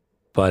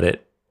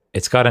 but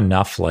it's got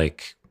enough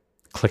like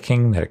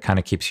clicking that it kind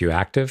of keeps you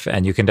active,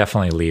 and you can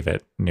definitely leave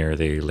it near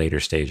the later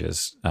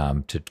stages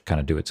to kind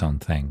of do its own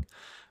thing.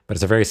 But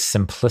it's a very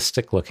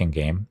simplistic looking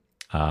game.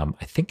 I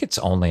think it's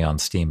only on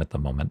Steam at the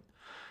moment.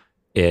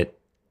 There's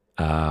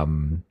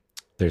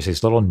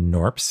these little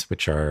Norps,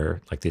 which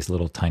are like these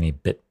little tiny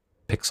bit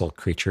pixel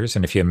creatures.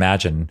 And if you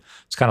imagine,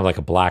 it's kind of like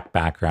a black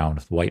background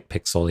with white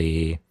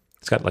pixely.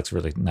 It's got like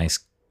really nice,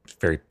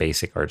 very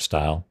basic art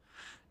style.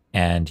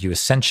 And you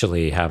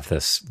essentially have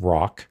this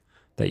rock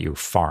that you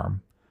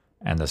farm.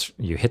 And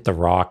you hit the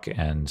rock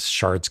and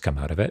shards come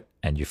out of it,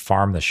 and you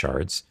farm the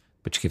shards,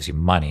 which gives you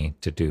money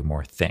to do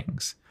more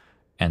things.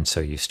 And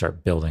so you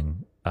start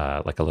building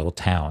like a little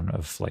town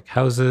of like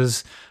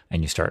houses,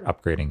 and you start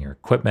upgrading your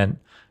equipment,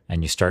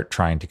 and you start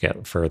trying to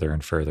get further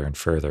and further and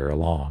further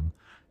along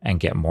and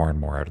get more and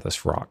more out of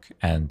this rock.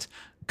 And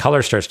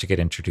color starts to get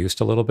introduced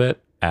a little bit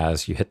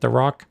as you hit the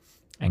rock.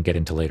 and get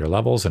into later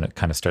levels, and it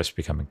kind of starts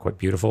becoming quite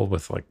beautiful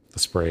with like the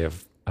spray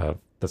of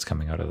that's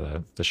coming out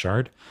of the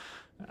shard,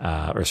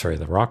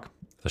 the rock,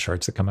 the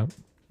shards that come out.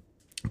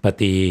 But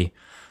the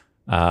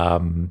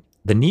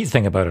neat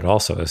thing about it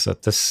also is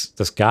that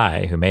this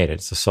guy who made it,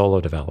 it's a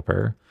solo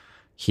developer.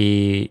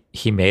 He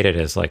made it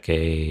as like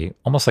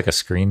almost like a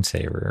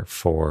screensaver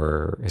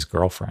for his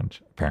girlfriend,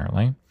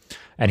 apparently.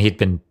 And he'd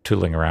been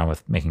tootling around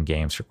with making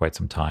games for quite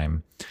some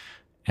time,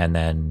 and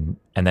then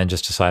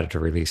just decided to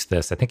release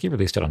this. I think he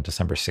released it on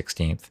December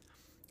 16th,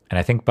 and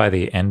I think by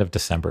the end of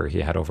December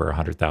he had over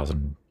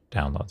 100,000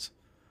 downloads,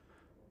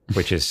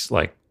 which is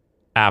like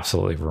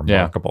absolutely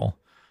remarkable.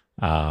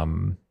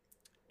 And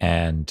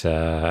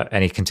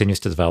he continues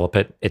to develop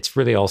it. It's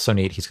really also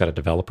neat. He's got a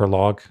developer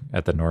log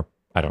at the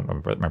I don't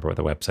remember what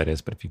the website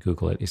is, but if you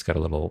Google it, he's got a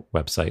little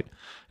website,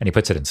 and he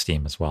puts it in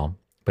Steam as well.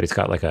 But he's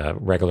got like a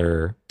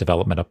regular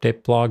development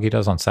update blog he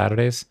does on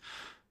Saturdays.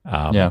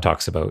 He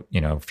talks about,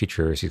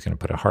 features. He's going to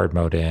put a hard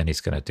mode in. He's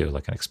going to do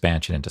like an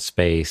expansion into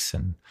space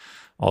and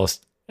all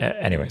this.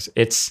 Anyways,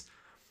 it's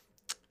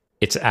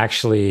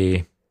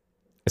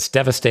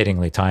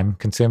devastatingly time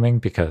consuming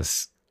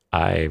because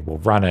I will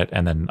run it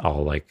and then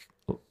I'll like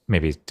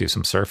maybe do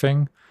some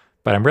surfing,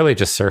 but I'm really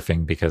just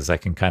surfing because I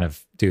can kind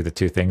of do the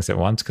two things at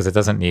once because it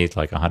doesn't need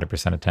like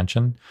 100%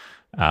 attention.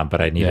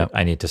 But I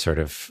need to sort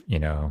of,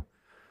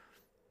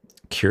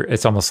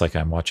 it's almost like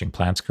I'm watching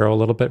plants grow a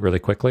little bit really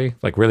quickly,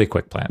 like really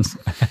quick plants.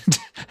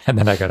 And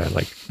then I got to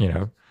like,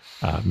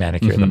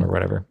 manicure them or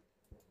whatever.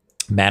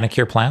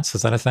 Manicure plants,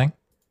 is that a thing?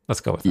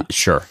 Let's go with that.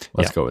 Sure.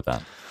 Let's go with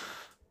that.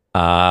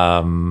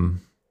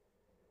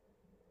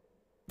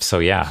 So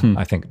yeah,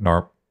 I think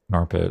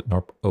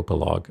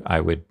Norpopolog, I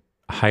would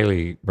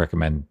highly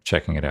recommend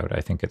checking it out.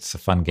 I think it's a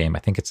fun game. I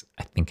think it's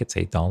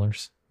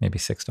 $8, maybe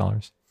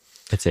 $6.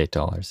 It's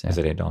 $8. Yeah. Is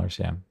it $8?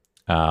 Yeah.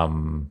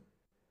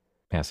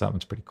 So that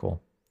one's pretty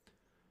cool.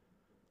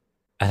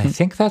 And I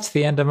think that's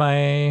the end of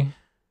my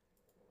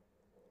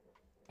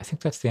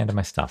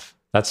stuff.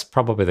 That's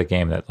probably the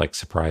game that like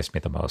surprised me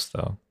the most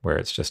though, where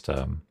it's just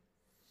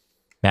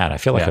man, I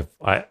feel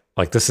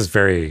like this is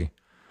very,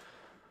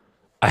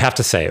 I have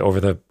to say, over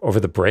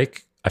the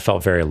break, I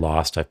felt very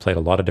lost. I played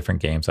a lot of different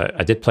games.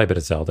 I did play a bit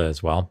of Zelda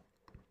as well,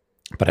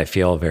 but I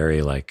feel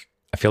like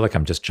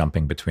I'm just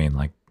jumping between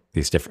like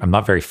these different, I'm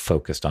not very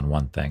focused on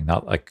one thing.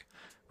 Not like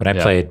when I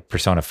played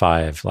Persona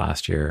 5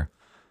 last year,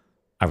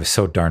 I was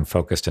so darn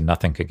focused and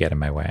nothing could get in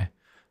my way.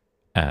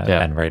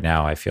 And right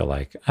now I feel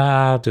like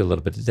I'll do a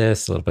little bit of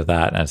this, a little bit of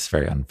that, and it's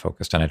very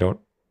unfocused. And I don't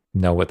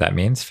know what that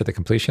means for the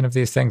completion of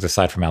these things,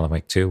 aside from Alan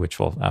Wake 2, which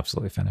we'll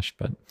absolutely finish.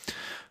 But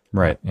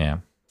yeah.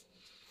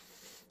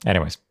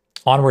 Anyways,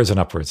 onwards and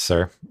upwards,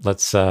 sir.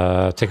 Let's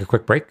take a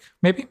quick break,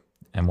 maybe,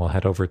 and we'll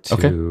head over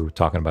to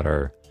talking about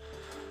our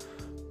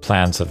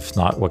plans of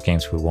not what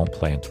games we won't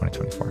play in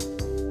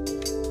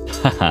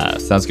 2024.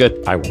 Sounds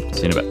good. I won't.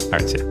 See you in a bit. All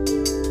right, see you.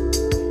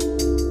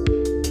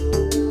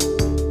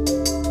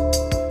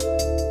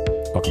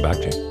 Welcome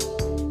back, Jake.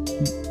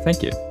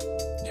 Thank you.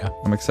 Yeah.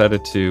 I'm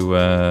excited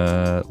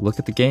to look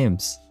at the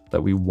games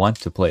that we want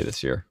to play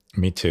this year.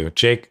 Me too.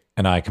 Jake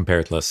and I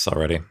compared lists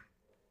already.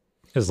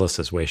 His list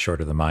is way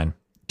shorter than mine.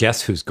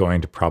 Guess who's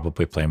going to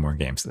probably play more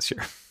games this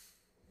year?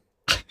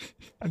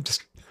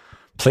 Just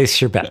place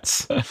your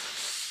bets.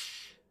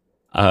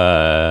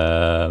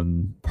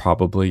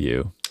 Probably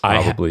you.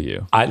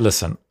 You.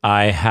 Listen,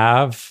 I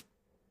have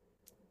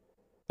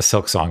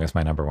Silk Song as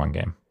my number one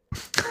game.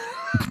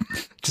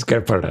 Just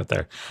gotta put it out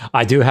there.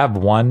 I do have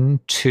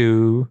 1,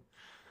 2,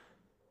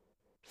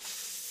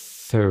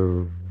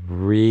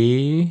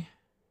 3.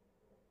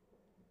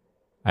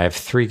 I have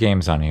 3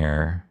 games on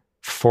here.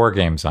 4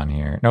 games on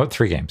here. No,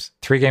 3 games.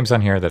 3 games on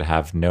here that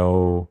have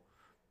no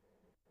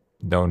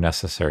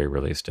necessary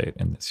release date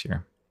in this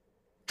year.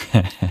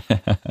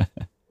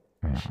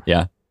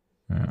 Yeah.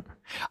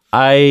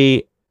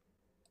 I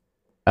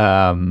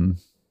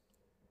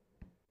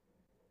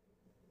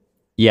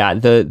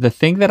the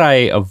thing that I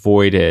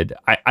avoided,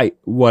 I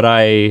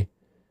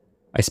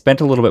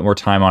spent a little bit more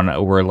time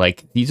on were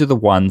like, these are the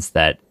ones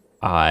that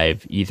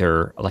I've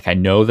either like I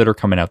know that are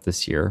coming out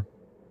this year,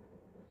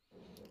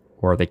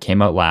 or they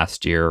came out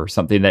last year, or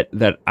something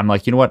that I'm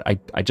like, you know what, I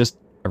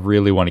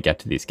really want to get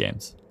to these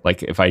games.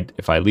 Like if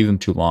I leave them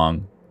too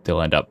long,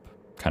 they'll end up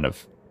kind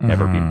of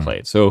never being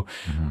played. So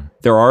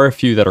there are a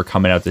few that are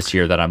coming out this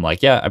year that I'm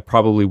like, yeah, I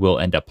probably will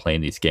end up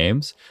playing these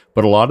games.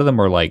 But a lot of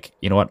them are like,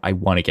 you know what, I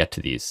want to get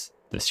to these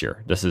this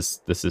year. This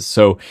is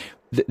so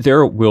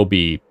there will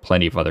be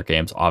plenty of other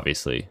games,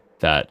 obviously,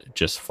 that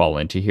just fall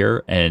into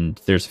here. And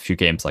there's a few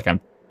games like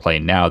I'm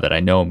playing now that I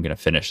know I'm going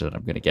to finish, that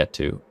I'm going to get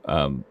to.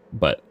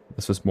 But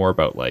this was more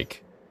about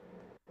like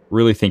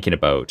really thinking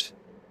about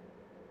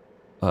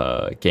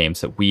games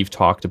that we've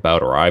talked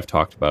about or I've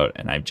talked about.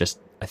 And I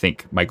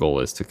think my goal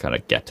is to kind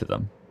of get to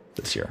them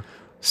this year.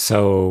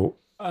 So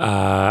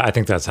I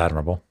think that's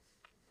admirable.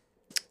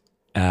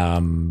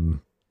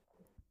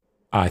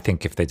 I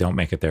think if they don't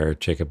make it there,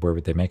 Jacob, where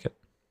would they make it?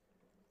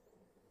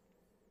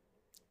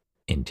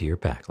 Into your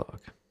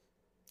backlog.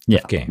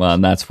 Yeah. games. Well,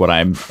 and that's what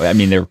I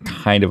mean, they're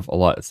kind of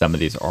some of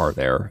these are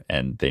there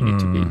and they need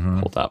to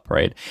be pulled up,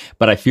 right?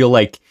 But I feel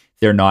like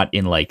they're not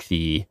in like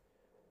the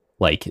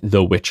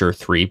Witcher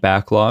 3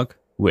 backlog,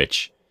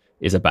 which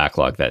is a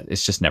backlog that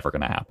is just never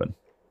going to happen.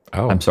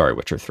 Oh, I'm sorry,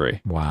 Witcher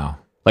 3. Wow.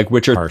 Like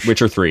Witcher Harsh.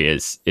 3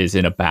 is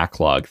in a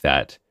backlog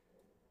that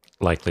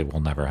Likely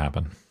will never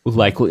happen.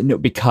 likely no,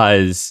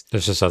 because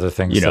There's just other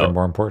things that are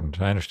more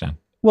important. I understand.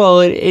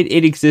 well,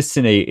 it exists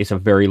it's a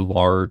very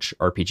large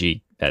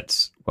RPG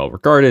that's well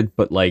regarded,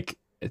 but like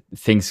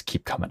things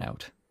keep coming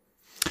out.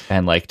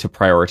 And like to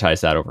prioritize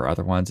that over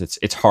other ones,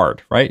 it's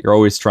hard, right? You're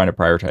always trying to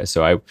prioritize.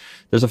 So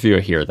there's a few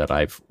here that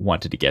I've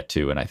wanted to get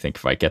to, and I think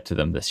if I get to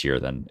them this year,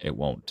 then they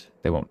won't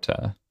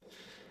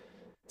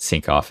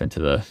sink off into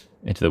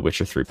the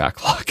Witcher 3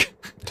 backlog.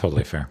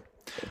 Totally fair.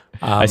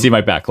 I see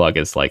my backlog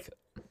as like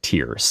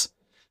tiers.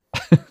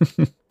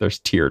 There's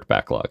tiered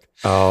backlog.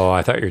 Oh,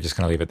 I thought you were just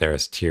going to leave it there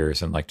as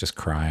tears and like just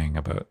crying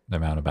about the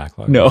amount of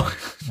backlog. No,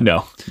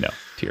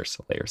 tiers,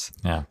 layers.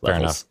 Yeah,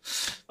 levels.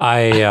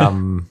 fair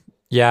enough.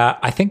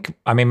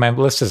 I mean, my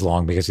list is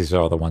long because these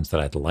are all the ones that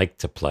I'd like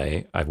to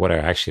play. What I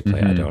actually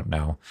play, I don't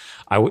know.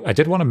 I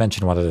did want to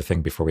mention one other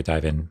thing before we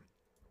dive in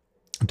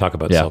and talk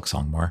about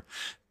Silksong more.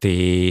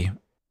 There's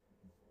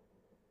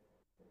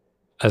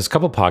a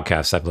couple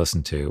podcasts I've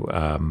listened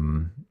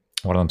to.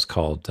 One of them's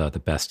called The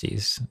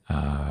Besties,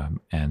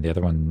 and the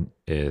other one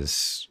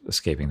is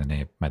escaping the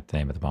name at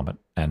the moment.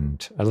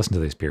 And I listen to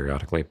these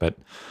periodically, but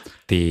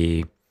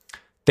the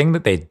thing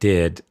that they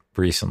did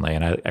recently,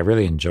 and I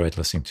really enjoyed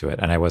listening to it,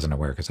 and I wasn't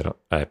aware because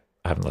I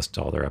haven't listened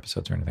to all their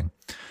episodes or anything,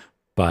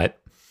 but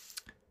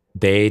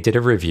they did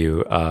a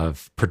review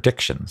of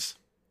predictions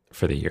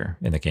for the year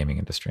in the gaming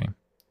industry.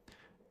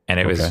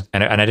 And it was,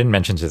 and I didn't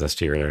mention this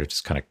to you earlier, it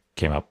just kind of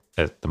came up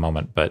at the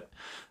moment, but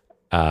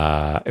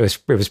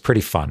it was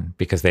pretty fun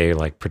because they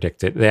like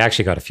predicted, they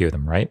actually got a few of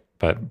them right,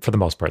 but for the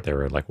most part they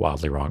were like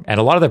wildly wrong. And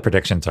a lot of their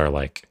predictions are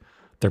like,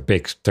 they're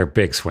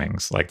big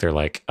swings. Like they're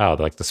like, oh,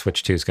 like the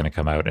Switch 2 is going to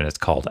come out and it's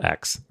called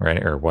X,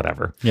 right? Or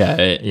whatever.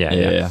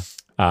 Yeah.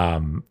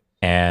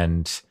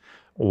 And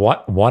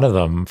one of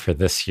them for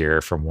this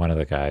year from one of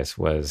the guys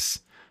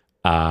was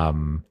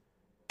the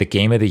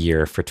game of the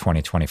year for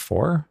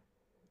 2024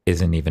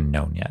 isn't even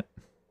known yet.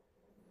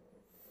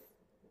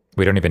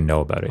 We don't even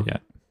know about it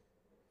yet.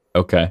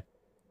 Okay.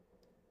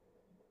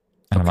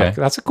 And I'm like,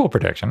 that's a cool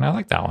prediction. I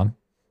like that one.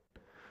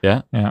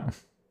 Yeah. Yeah.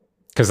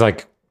 Because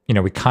like,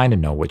 we kind of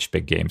know which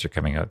big games are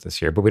coming out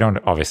this year, but we don't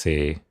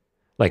obviously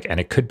like, and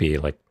it could be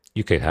like,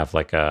 you could have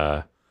like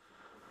a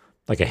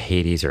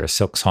Hades or a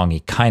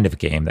Silksong-y kind of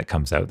game that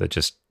comes out that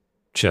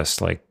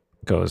just like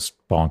goes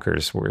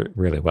bonkers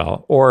really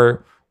well.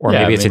 Or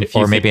maybe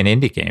maybe an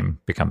indie game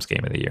becomes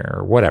game of the year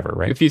or whatever,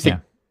 right? If you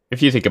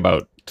think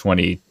about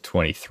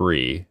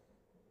 2023,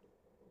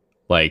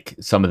 like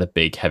some of the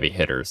big heavy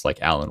hitters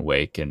like Alan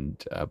Wake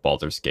and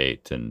Baldur's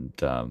Gate and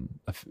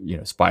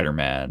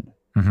Spider-Man,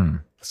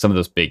 some of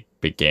those big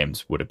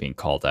games would have been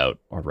called out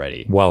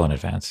already well in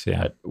advance.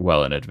 Yeah,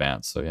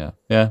 So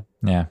yeah,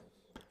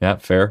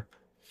 fair.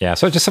 Yeah,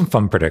 so just some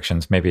fun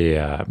predictions, maybe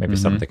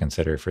something to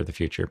consider for the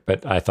future.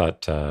 But I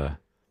thought,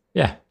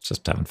 it's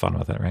just having fun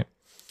with it, right?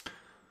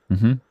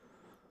 Mm-hmm.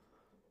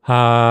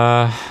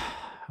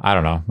 I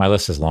don't know. My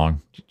list is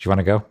long. Do you want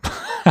to go?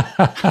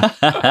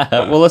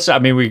 Well,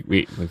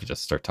 we could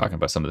just start talking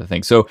about some of the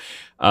things. So,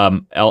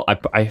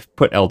 I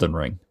put Elden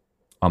Ring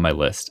on my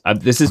list.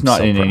 This is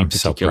not in any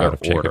particular order.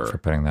 Jacob for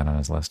putting that on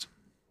his list.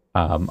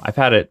 I've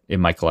had it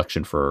in my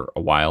collection for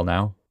a while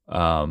now,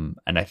 and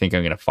I think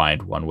I'm going to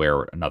find one way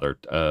or another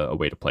a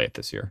way to play it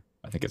this year.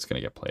 I think it's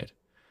going to get played.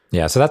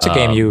 Yeah, so that's a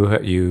game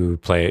you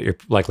play. You're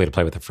likely to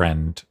play with a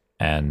friend,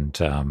 and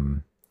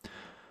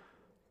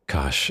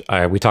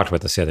we talked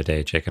about this the other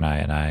day, Jake and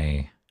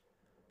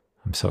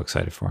I'm so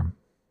excited for him.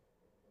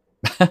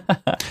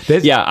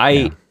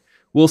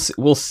 We'll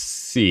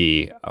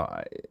see.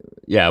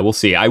 We'll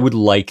see. I would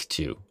like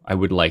to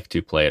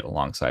play it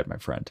alongside my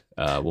friend.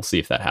 We'll see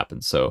if that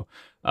happens. So,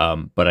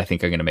 but I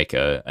think I'm going to make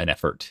an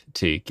effort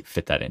to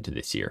fit that into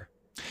this year.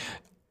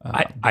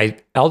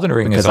 Elden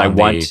Ring is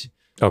on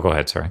Oh, go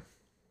ahead. Sorry.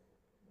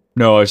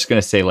 No, I was just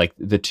going to say like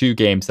the two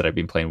games that I've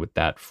been playing with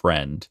that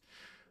friend,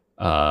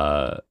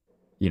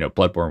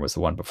 Bloodborne was the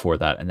one before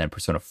that, and then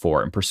Persona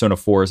 4. And Persona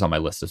 4 is on my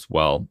list as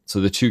well.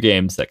 So the two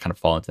games that kind of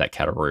fall into that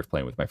category of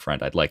playing with my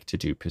friend, I'd like to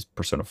do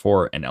Persona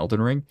 4 and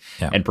Elden Ring.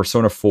 Yeah. And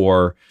Persona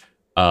 4,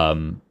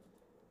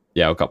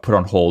 it got put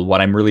on hold. What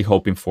I'm really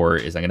hoping for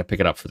is I'm going to pick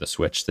it up for the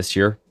Switch this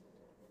year.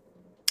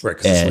 Right,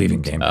 because it's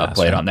leaving Game Pass.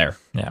 Play it on there.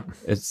 Yeah.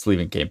 It's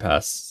leaving Game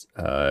Pass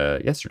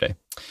yesterday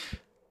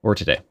or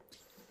today.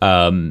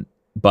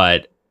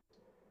 But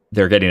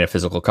they're getting a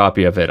physical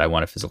copy of it. I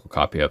want a physical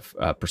copy of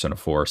Persona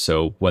 4.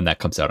 So when that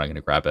comes out, I'm going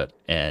to grab it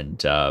and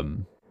try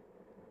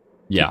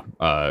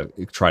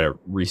to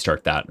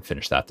restart that and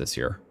finish that this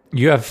year.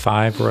 You have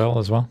 5 Royal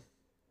as well?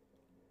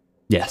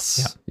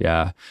 Yes.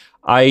 Yeah.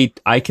 I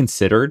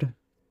considered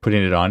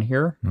putting it on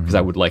here because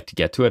I would like to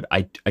get to it.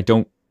 I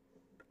don't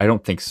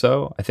think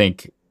so. I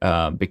think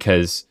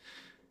because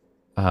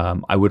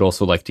I would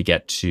also like to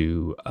get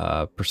to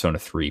Persona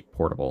 3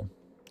 Portable.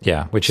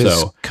 Yeah, which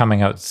is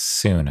coming out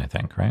soon, I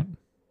think, right?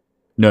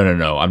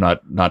 No. I'm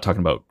not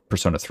talking about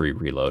Persona 3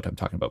 Reload. I'm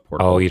talking about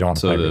Portable. Oh, you don't want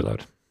to play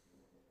Reload?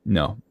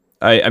 No.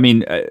 I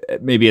mean,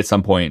 maybe at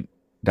some point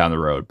down the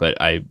road, but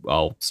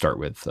I'll start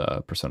with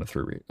Persona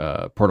 3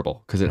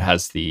 Portable because it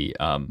has the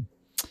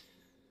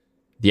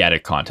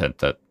added content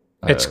that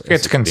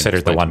it's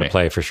considered the one to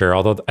play for sure.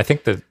 Although I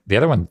think the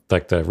other one,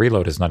 like the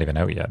Reload, is not even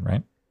out yet,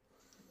 right?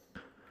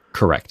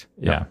 Correct.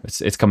 Yeah, no,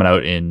 it's coming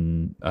out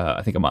in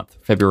I think a month,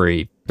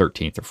 February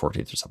 13th or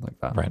 14th or something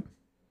like that. Right.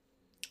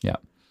 Yeah,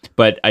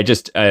 but I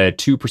just 2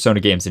 Persona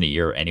games in a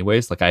year,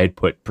 anyways. Like I had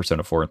put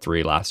Persona 4 and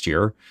 3 last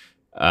year,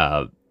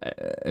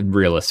 and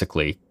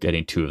realistically,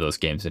 getting 2 of those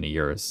games in a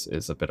year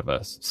is a bit of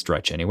a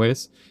stretch,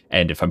 anyways.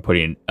 And if I'm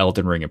putting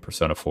Elden Ring and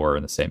Persona 4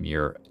 in the same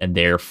year, and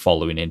they're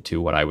following into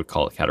what I would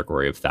call a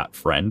category of that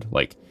friend,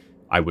 like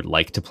I would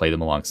like to play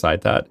them alongside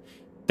that.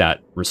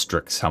 That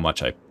restricts how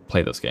much I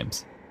play those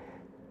games.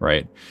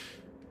 Right.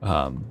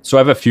 So I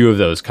have a few of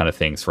those kind of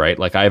things, right?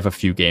 Like I have a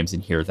few games in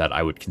here that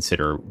I would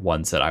consider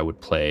ones that I would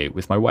play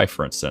with my wife,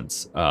 for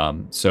instance.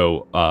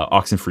 So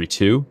Oxenfree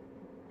 2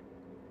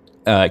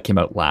 came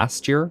out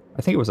last year.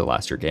 I think it was a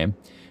last year game.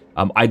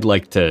 I'd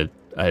like to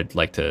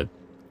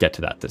get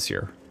to that this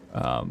year.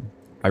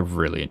 I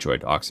really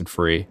enjoyed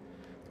Oxenfree.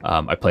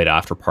 I played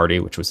After Party,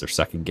 which was their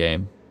second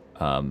game,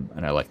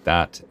 and I liked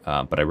that.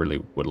 But I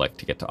really would like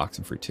to get to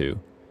Oxenfree 2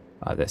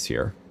 this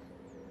year.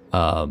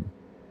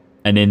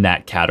 And in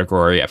that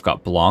category, I've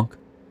got Blanc,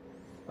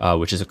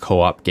 which is a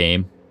co-op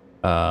game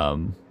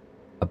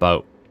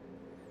about,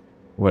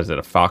 what is it,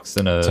 a fox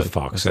and it's a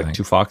fox, like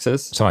 2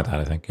 foxes? Something like that,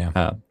 I think,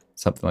 yeah.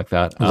 Something like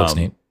that. It looks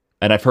neat.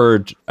 And I've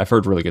heard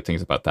really good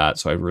things about that,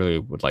 so I really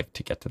would like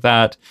to get to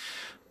that.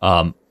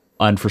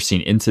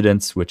 Unforeseen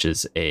Incidents, which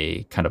is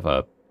a kind of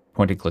a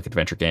point-and-click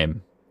adventure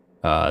game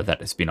that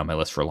has been on my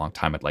list for a long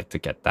time. I'd like to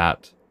get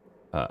that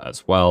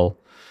as well.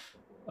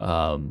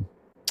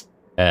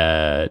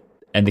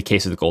 And The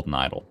Case of the Golden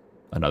Idol,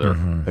 another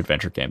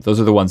adventure game. Those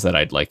are the ones that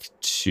I'd like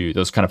to,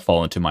 those kind of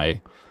fall into my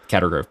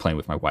category of playing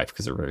with my wife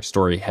because they're very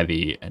story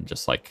heavy and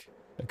just like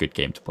a good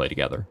game to play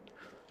together.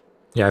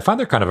 Yeah, I find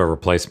they're kind of a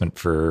replacement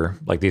for,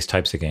 like, these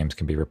types of games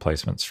can be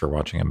replacements for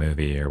watching a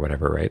movie or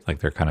whatever, right? Like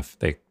they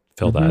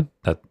fill that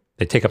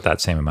they take up that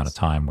same amount of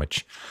time,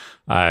 which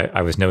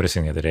I was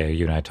noticing the other day,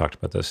 you and I talked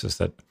about this, is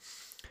that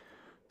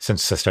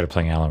since I started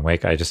playing Alan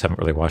Wake, I just haven't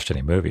really watched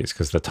any movies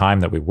because the time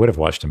that we would have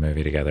watched a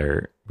movie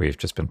together, we've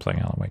just been playing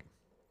Alan Wake.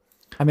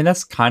 I mean,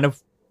 that's kind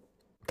of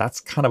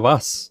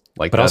us.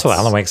 Like, but also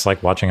Alan Wake's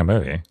like watching a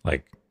movie.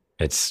 Like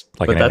it's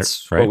like, but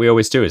that's right? What we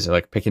always do is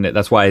like picking it.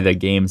 That's why the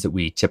games that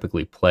we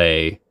typically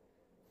play,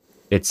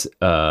 it's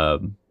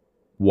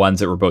ones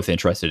that we're both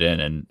interested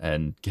in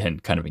and can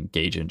kind of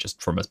engage in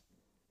just from a,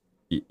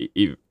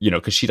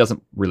 because she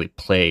doesn't really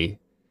play.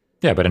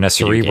 Yeah, but in a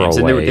cerebral way,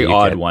 and they were the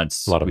odd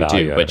ones a lot of we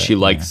do. But she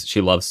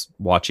loves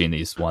watching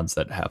these ones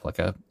that have like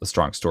a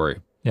strong story.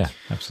 Yeah,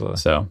 absolutely.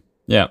 So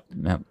yeah.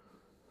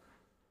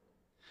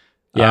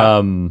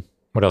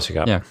 What else you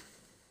got? Yeah.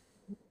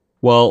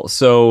 Well,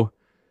 so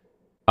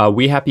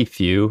We Happy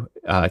Few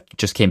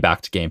just came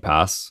back to Game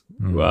Pass,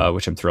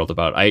 which I'm thrilled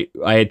about. I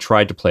had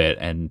tried to play it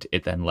and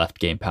it then left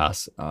Game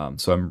Pass.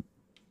 So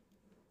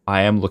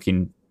I am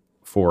looking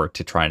forward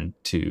to trying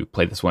to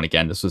play this one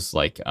again. This was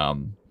like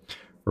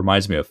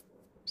reminds me of,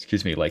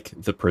 like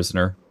The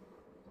Prisoner,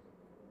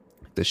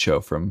 the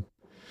show from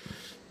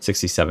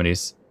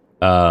 60s,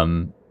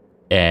 70s.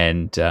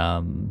 And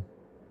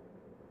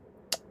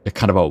a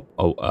kind of a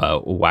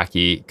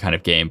wacky kind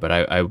of game, but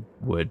I'm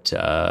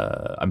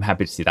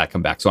happy to see that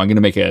come back. So I'm going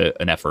to make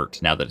an effort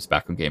now that it's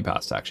back on Game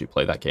Pass to actually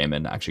play that game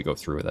and actually go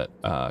through with it,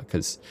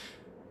 because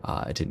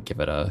I didn't give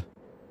it a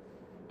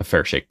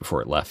fair shake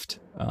before it left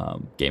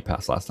Game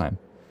Pass last time.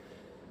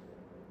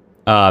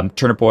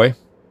 Turnip Boy,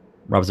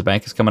 Robs the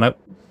Bank is coming out.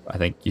 I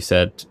think you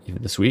said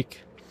even this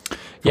week.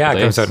 Yeah,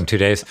 it comes out in 2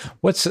 days.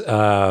 What's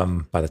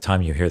by the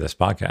time you hear this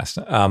podcast,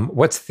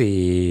 what's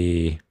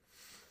the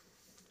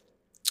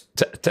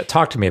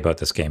talk to me about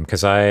this game,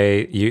 because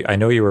I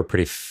know you were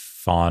pretty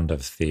fond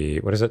of the,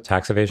 what is it,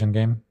 tax evasion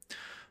game?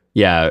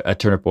 Yeah, a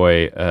Turnip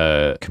Boy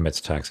commits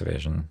tax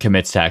evasion.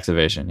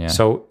 Yeah.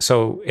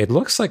 So it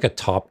looks like a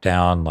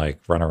top-down, like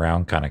run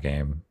around kind of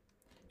game.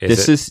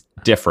 This is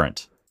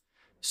different.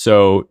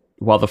 So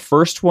while the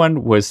first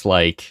one was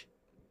like,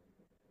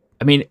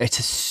 I mean, it's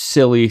a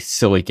silly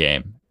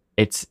game.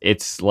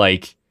 It's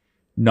like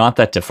not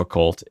that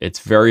difficult. It's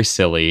very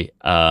silly.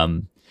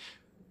 But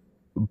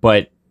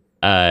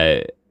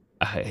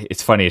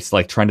it's funny. It's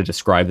like trying to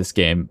describe this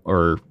game,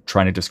 or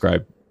trying to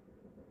describe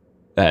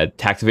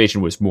tax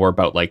evasion was more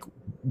about like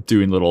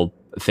doing little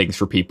things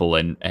for people,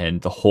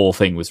 and the whole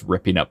thing was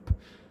ripping up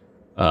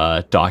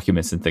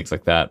documents and things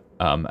like that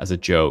as a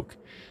joke.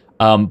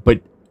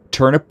 But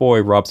Turnip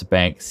Boy Robs a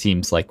Bank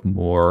seems like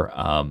more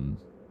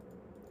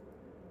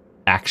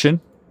action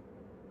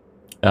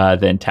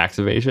than tax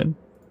evasion.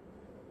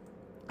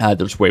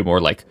 There's way more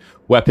like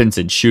weapons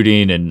and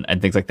shooting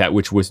and things like that,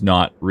 which was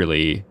not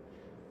really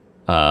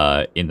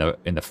in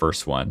the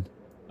first one.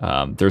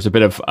 There's a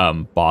bit of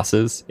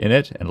bosses in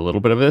it and a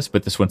little bit of this,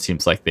 but this one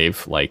seems like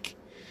they've like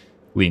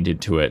leaned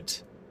into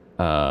it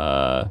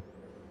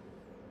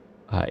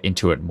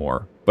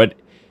more. But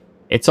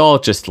it's all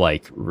just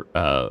like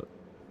a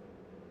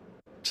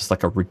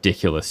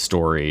ridiculous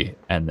story,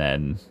 and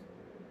then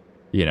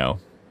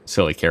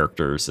silly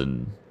characters,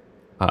 and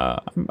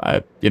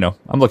I'm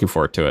looking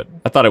forward to it.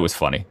 I thought it was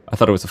funny. I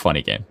thought it was a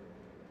funny game.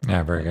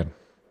 Yeah, very good.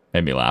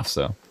 Made me laugh.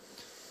 So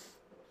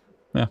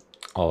yeah,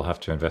 I'll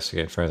have to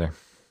investigate further.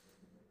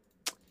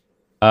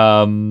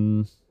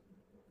 I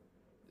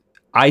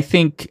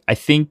think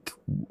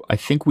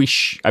we.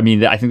 I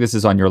mean, I think this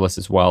is on your list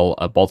as well.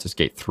 Baldur's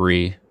Gate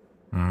 3.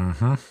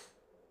 Mm-hmm.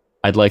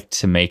 I'd like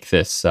to make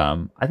this.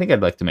 I think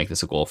I'd like to make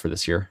this a goal for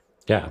this year.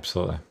 Yeah,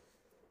 absolutely.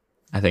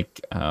 I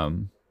think,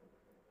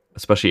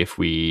 especially if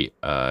we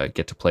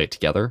get to play it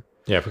together.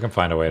 Yeah, if we can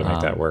find a way to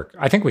make that work,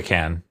 I think we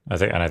can. I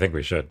think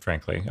we should.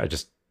 Frankly,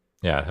 it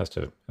has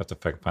to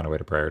find a way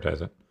to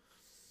prioritize it.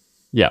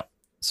 Yeah,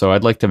 so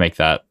I'd like to make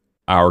that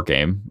our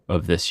game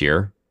of this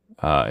year,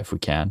 if we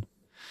can.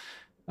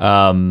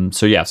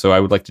 So I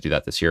would like to do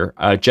that this year.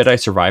 Jedi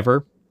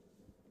Survivor.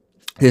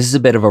 This is a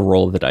bit of a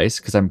roll of the dice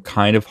because I'm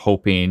kind of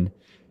hoping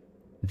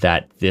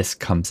that this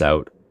comes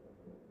out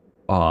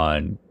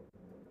on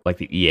like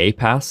the EA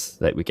pass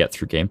that we get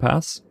through Game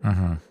Pass.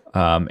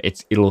 Mm-hmm.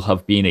 It'll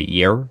have been a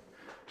year,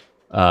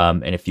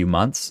 in a few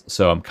months.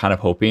 So I'm kind of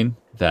hoping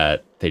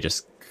that they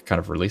just kind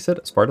of release it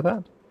as part of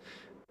that.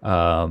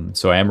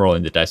 So I am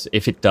rolling the dice.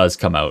 If it does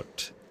come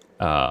out,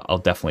 I'll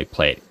definitely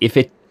play it. If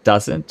it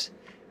doesn't,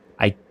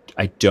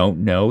 I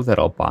don't know that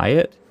I'll buy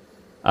it.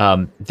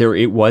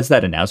 It was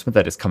that announcement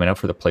that is coming out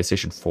for the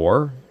PlayStation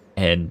 4,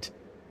 and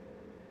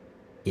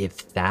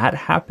if that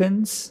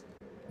happens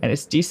and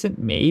it's decent,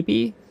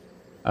 maybe.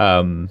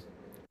 I'm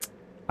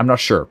not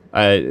sure.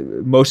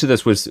 Most of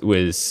this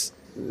was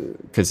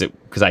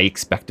because I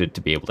expected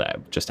to be able to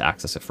just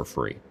access it for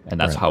free, and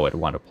that's how I'd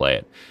want to play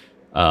it.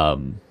 I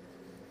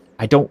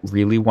don't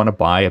really want to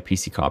buy a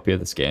PC copy of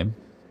this game.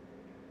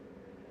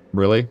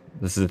 Really,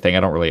 this is the thing.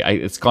 I don't really.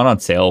 It's gone on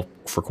sale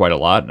for quite a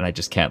lot, and I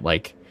just can't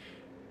like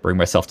bring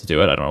myself to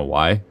do it. I don't know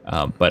why.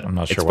 But I'm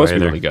not sure it's supposed why to be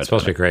either. really good. It's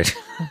supposed to be great.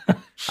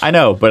 I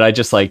know, but I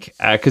just like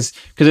because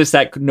it's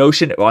that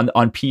notion on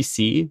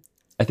PC.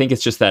 I think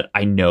it's just that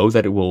I know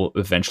that it will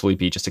eventually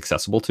be just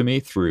accessible to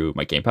me through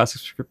my Game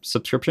Pass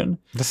subscription.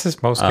 This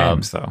is most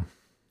games, though.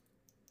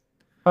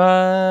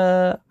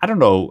 I don't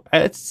know.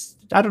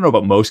 I don't know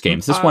about most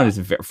games. This one is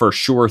for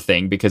sure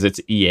thing because it's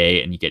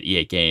EA and you get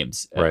EA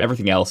games. Right.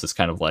 Everything else is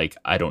kind of like,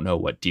 I don't know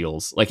what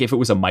deals. Like if it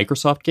was a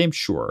Microsoft game,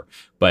 sure.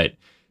 But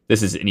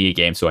this is an EA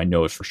game, so I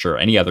know it for sure.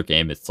 Any other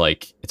game, it's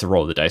like, it's a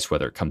roll of the dice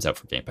whether it comes out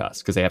for Game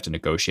Pass because they have to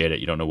negotiate it.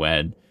 You don't know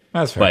when.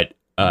 That's fair.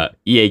 But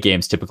EA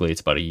games, typically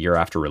it's about a year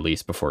after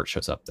release before it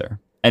shows up there.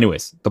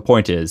 Anyways, the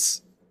point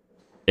is,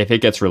 if it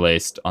gets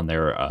released on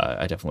there,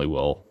 I definitely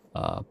will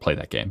play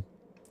that game.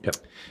 Yep.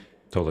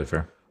 Totally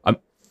fair.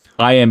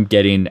 I am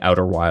getting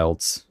Outer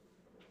Wilds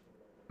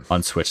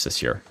on Switch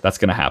this year. That's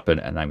going to happen,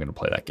 and I'm going to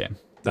play that game.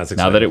 That's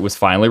exciting. Now that it was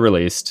finally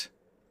released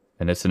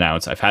and it's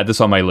announced. I've had this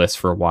on my list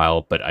for a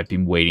while, but I've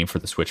been waiting for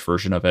the Switch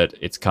version of it.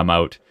 It's come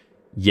out.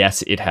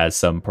 Yes, it has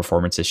some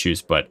performance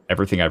issues, but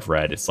everything I've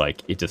read, it's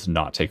like it does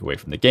not take away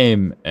from the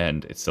game,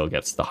 and it still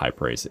gets the high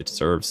praise it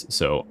deserves.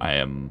 So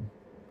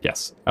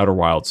yes, Outer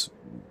Wilds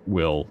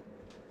will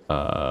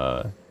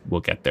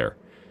get there.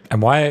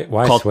 And why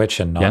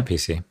Switch and not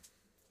PC?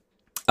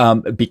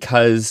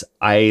 Because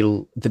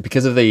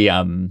of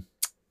the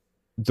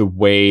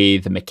way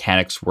the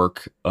mechanics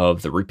work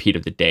of the repeat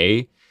of the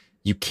day,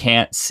 you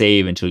can't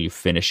save until you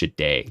finish a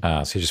day.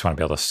 So you just want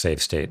to be able to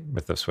save state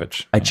with the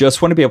Switch. I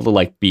just want to be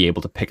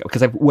able to pick up,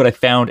 because what I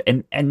found,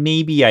 and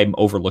maybe I'm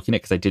overlooking it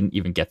because I didn't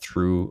even get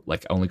through, I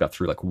only got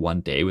through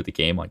one day with the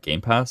game on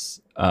Game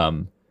Pass.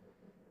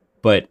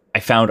 But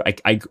I found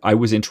I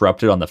was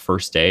interrupted on the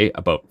first day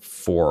about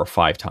 4 or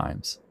 5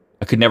 times.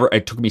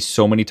 It took me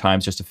so many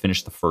times just to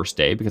finish the first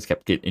day because I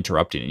kept getting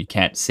interrupted, and you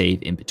can't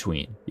save in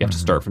between. You have to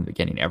start from the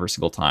beginning every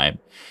single time.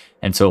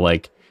 And so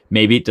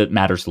maybe it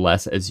matters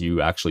less as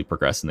you actually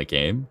progress in the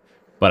game.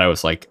 But I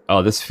was like,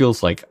 oh, this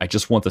feels like I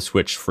just want the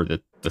Switch for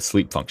the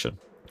sleep function.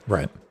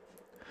 Right.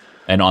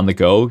 And on the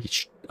go,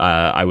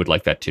 I would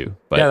like that too.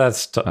 But yeah,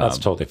 that's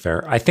totally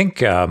fair. I think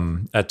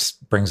that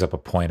brings up a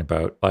point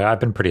about, I've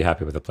been pretty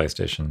happy with the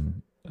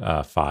PlayStation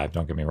 5,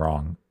 don't get me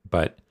wrong.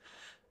 But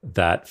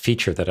that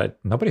feature that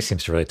nobody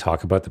seems to really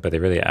talk about, but they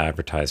really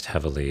advertised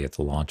heavily at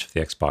the launch of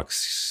the Xbox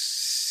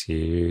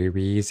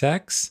Series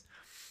X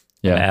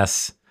and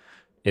S,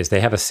 is they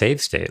have a save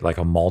state, like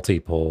a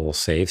multiple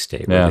save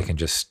state where they can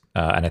just,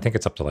 and I think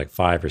it's up to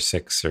 5 or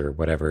 6 or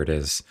whatever it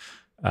is,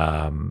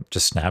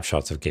 just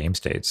snapshots of game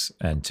states.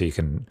 And so you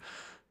can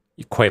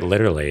quite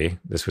literally,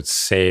 this would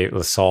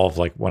solve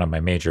one of my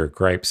major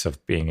gripes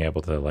of being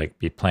able to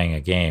be playing a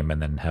game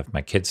and then have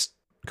my kids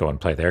go and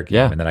play their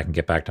game and then I can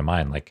get back to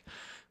mine.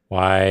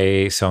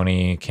 Why,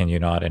 Sony, can you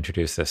not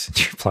introduce this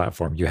into your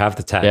platform? You have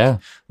the tech,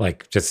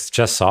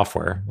 just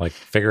software,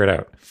 figure it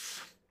out.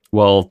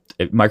 Well,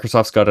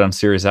 Microsoft's got it on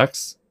Series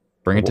X.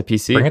 Bring it to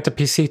PC. Bring it to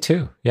PC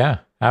too. Yeah,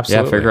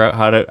 absolutely.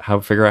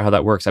 Yeah, figure out how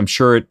that works. I'm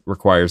sure it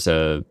requires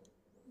a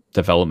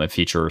development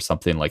feature or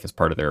something like as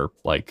part of their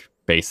like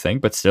base thing,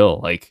 but still,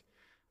 like,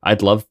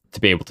 I'd love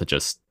to be able to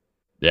just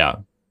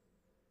dump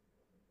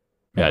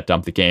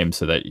the game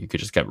so that you could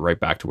just get right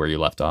back to where you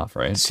left off.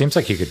 Right? It seems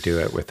like you could do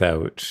it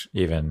without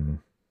even.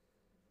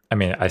 I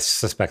mean, I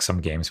suspect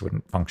some games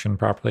wouldn't function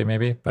properly,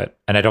 maybe,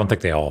 and I don't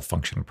think they all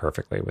function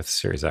perfectly with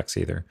Series X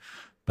either.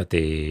 But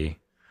seems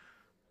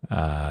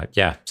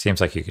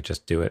like you could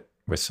just do it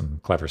with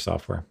some clever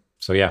software.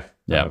 So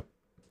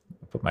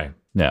put my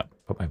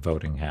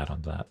voting hat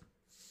on that.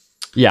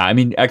 Yeah, I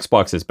mean,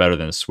 Xbox is better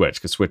than a Switch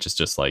because Switch is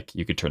just like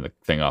you could turn the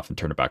thing off and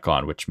turn it back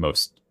on, which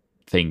most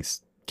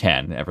things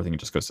can. Everything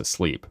just goes to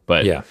sleep.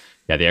 But the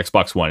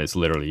Xbox One is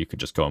literally you could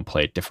just go and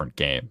play a different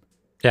game.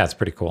 Yeah, it's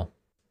pretty cool.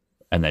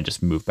 And then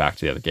just move back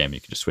to the other game.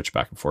 You can just switch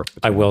back and forth.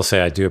 I will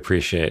say I do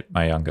appreciate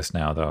my youngest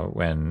now, though,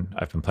 when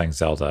I've been playing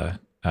Zelda.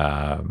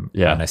 And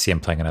I see him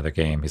playing another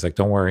game. He's like,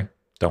 "Don't worry.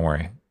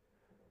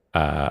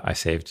 I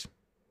saved,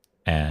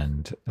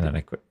 and then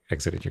I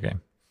exited your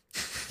game."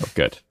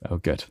 Oh,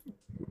 good.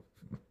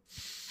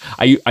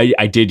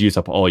 I did use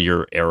up all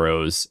your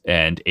arrows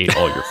and ate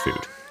all your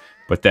food,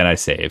 but then I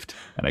saved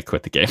and I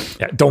quit the game.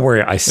 Yeah, don't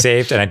worry. I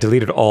saved and I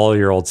deleted all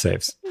your old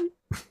saves.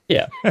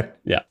 Yeah.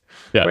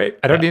 Wait,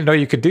 I don't even know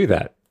you could do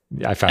that.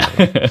 I found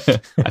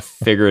it. I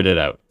figured it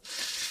out.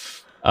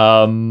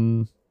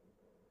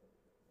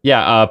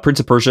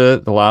 Prince of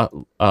Persia, the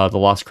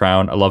Lost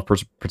Crown. I love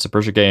Prince of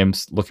Persia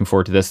games. Looking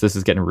forward to this. This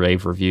is getting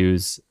rave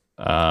reviews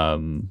as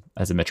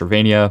a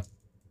Metroidvania.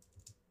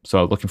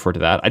 So looking forward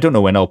to that. I don't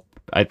know when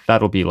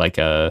that'll be like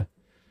a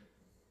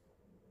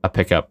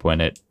pickup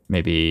when it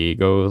maybe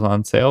goes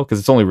on sale because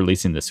it's only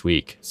releasing this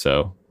week.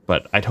 So,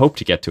 but I'd hope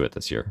to get to it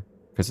this year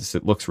because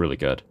it looks really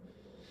good.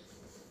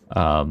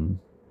 Yeah.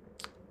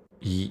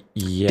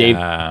 Dave,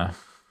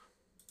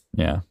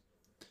 yeah.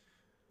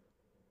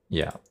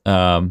 Yeah.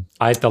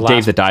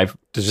 Dave the Dive.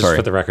 Just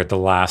for the record, the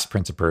last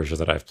Prince of Persia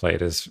that I've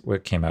played is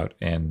what came out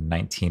in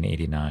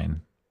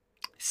 1989.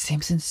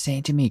 Seems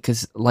insane to me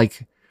because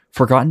like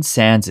Forgotten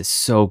Sands is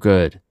so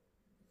good.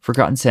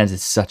 Forgotten Sands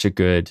is such a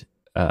good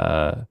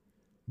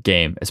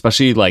game,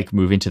 especially like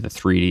moving to the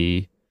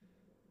 3D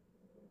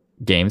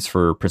games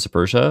for Prince of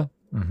Persia.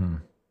 Mm-hmm.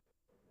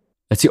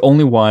 It's the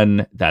only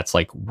one that's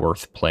like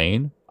worth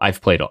playing. I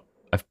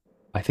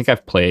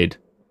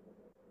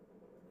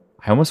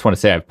almost want to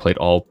say I've played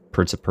all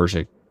Prince of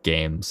Persia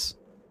games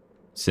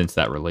since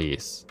that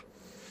release.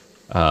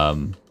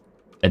 And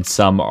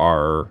some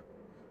are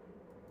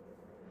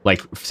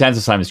like Sands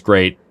of Time is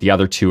great. The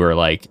other two are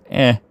like,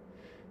 eh.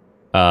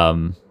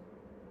 And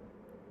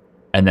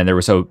then there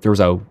was a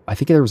I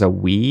think there was a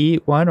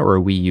Wii one or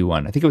a Wii U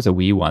one. I think it was a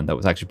Wii one that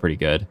was actually pretty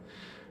good.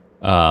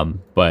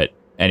 But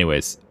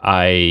anyways,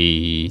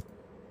 this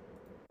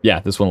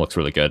one looks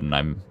really good and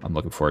I'm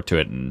looking forward to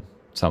it and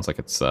sounds like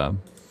it's well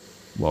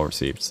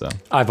received. So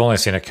I've only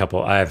seen a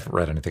couple. I haven't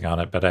read anything on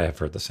it, but I have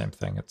heard the same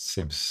thing. It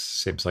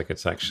seems like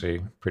it's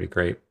actually pretty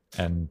great,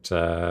 and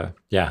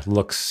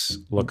looks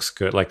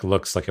good. Like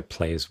looks like it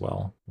plays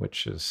well,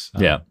 which is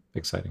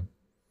exciting.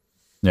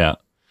 Yeah.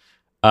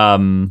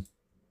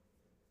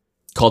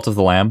 Cult of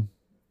the Lamb.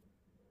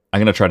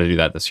 I'm gonna try to do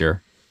that this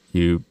year.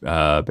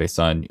 Based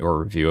on your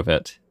review of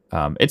it,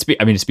 it's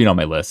been on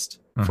my list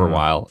for a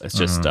while. It's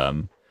just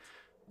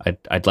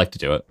I'd like to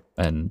do it.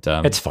 And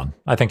it's fun.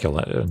 I think you'll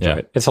enjoy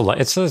it. It's a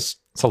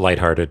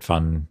lighthearted,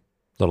 fun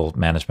little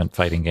management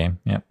fighting game.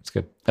 Yeah, it's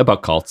good.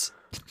 About cults.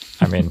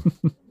 I mean,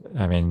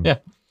 yeah.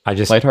 I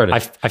just lighthearted.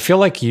 I feel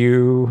like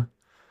we'll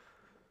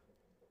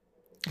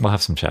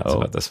have some chats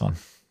about this one.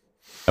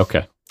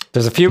 Okay.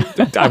 There's a few.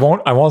 I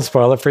won't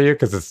spoil it for you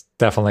because it's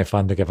definitely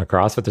fun to come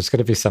across. But there's going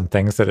to be some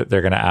things that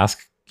they're going to ask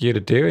you to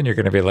do, and you're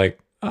going to be like,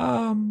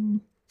 I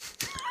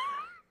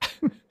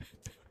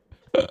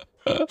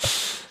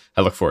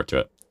look forward to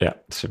it. Yeah,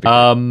 it should be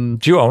good.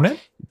 Do you own it?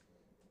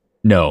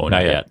 No,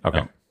 not yet.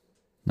 Okay.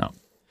 No.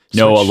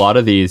 No, a lot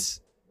of these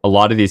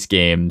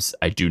games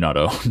I do not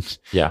own.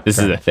 Yeah. This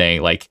is the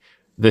thing. Like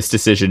this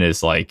decision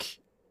is like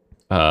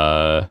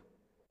the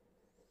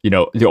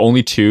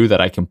only two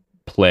that I can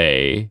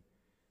play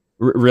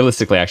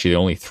realistically, actually the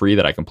only three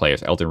that I can play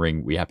is Elden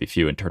Ring, We Happy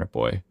Few, and Turnip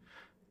Boy.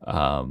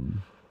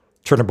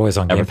 Turnip Boy's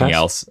on Game everything Pass?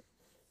 Else.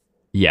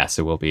 Yes,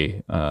 it will be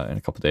in a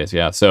couple of days.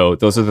 Yeah. So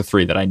those are the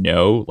three that I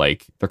know,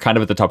 like they're kind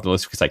of at the top of the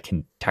list because I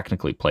can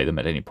technically play them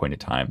at any point in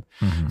time.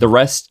 Mm-hmm. The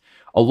rest,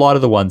 a lot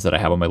of the ones that I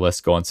have on my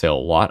list go on sale a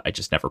lot. I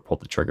just never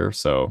pulled the trigger.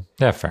 So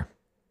yeah, fair.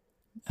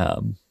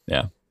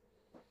 Yeah.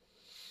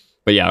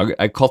 But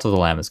yeah, Cult of the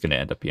Lamb is going to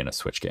end up being a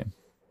Switch game.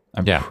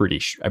 I'm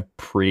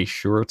pretty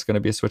sure it's going to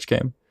be a Switch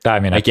game.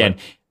 I mean, again,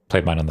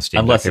 played mine on the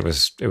Steam Deck.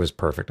 It was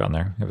perfect on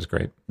there. It was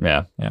great.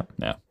 Yeah.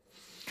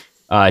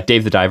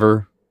 Dave the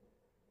Diver.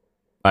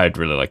 I'd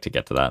really like to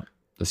get to that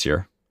this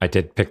year. I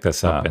did pick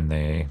this up in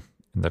the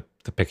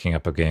picking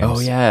up of games. Oh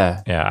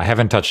yeah. I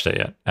haven't touched it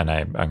yet, and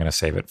I'm going to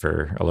save it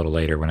for a little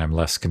later when I'm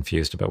less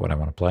confused about what I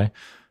want to play.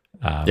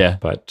 Yeah.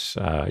 But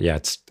yeah,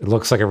 it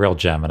looks like a real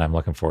gem, and I'm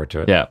looking forward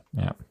to it. Yeah.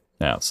 Yeah.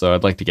 Yeah. So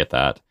I'd like to get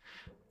that.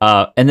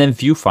 And then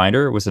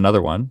Viewfinder was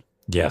another one.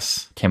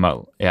 Yes. Came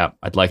out. Yeah.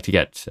 I'd like to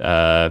get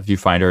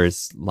Viewfinder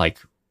is like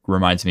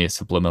reminds me of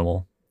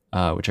Subliminal,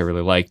 which I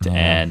really liked.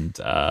 And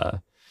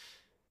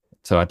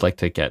so I'd like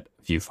to get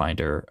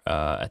Viewfinder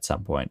at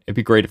some point. It'd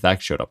be great if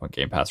that showed up on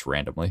Game Pass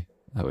randomly.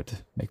 That would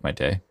make my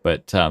day.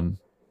 But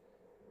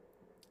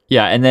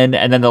yeah, and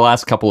then the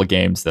last couple of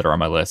games that are on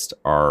my list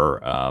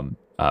are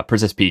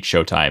Princess Peach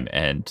Showtime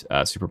and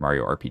Super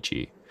Mario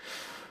RPG.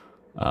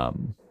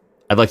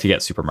 I'd like to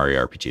get Super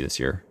Mario RPG this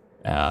year,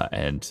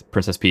 and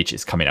Princess Peach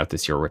is coming out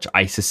this year, which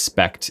I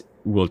suspect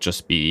will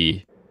just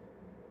be,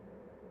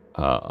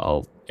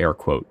 I'll air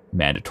quote,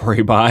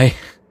 mandatory buy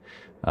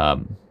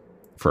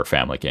for a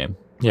family game.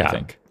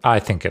 Yeah, I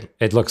think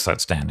it looks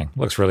outstanding.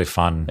 Looks really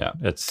fun. Yeah,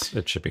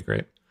 it should be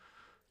great.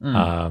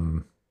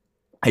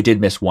 I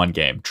did miss one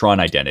game. Tron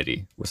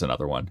Identity was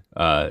another one.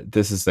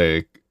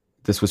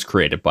 This was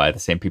created by the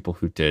same people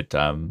who did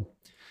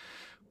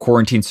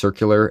Quarantine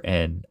Circular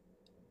and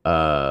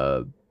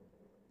oh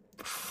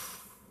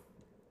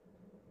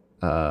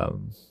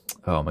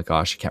my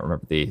gosh, I can't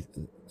remember the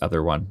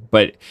other one,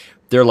 but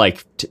they're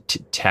like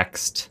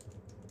text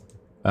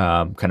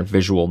kind of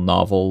visual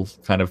novel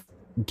kind of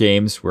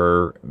games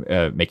where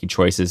making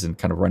choices and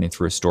kind of running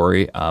through a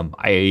story.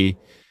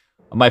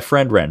 My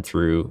friend ran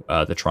through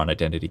the Tron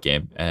Identity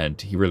game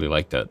and he really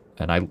liked it,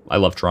 and I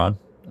love Tron,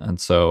 and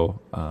so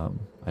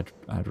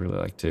I'd really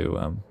like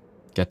to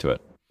get to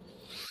it.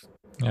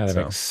 Yeah,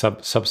 they make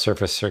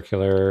Subsurface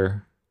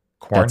Circular,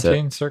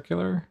 Quarantine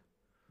Circular.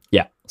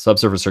 Yeah,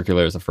 Subsurface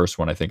Circular is the first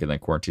one, I think, and then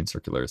Quarantine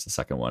Circular is the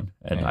second one,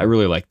 and I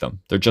really like them.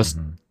 They're just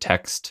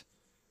text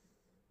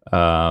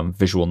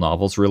visual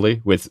novels,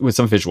 really, with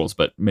some visuals,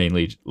 but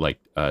mainly like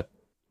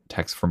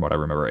text. From what I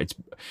remember,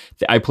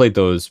 I played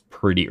those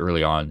pretty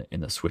early on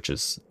in the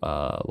Switch's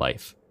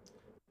life.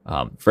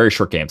 Very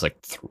short games,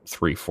 like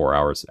 3-4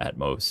 hours at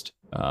most,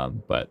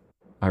 but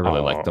I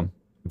really like them.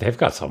 They've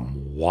got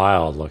some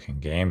wild looking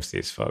games,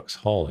 these folks.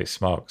 Holy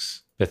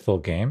smokes.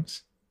 Bithell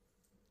Games?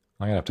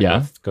 I'm going to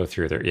have to go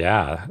through there.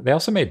 Yeah. They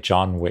also made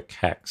John Wick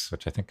Hex,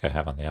 which I think I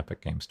have on the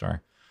Epic Game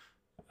Store.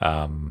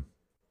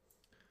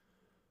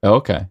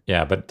 Okay.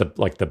 Yeah, but the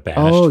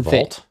Banished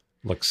Vault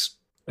looks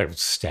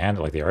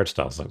outstanding. Like the art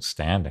style is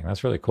outstanding.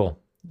 That's really cool.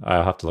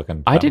 I'll have to look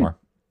into that more.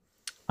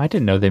 I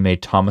didn't know they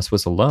made Thomas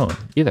Was Alone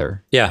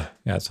either. Yeah,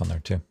 it's on there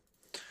too.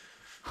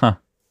 Huh.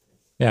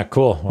 Yeah,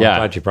 cool. Well, I'm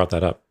glad you brought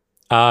that up.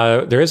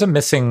 There is a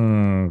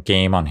missing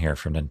game on here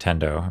from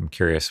Nintendo. I'm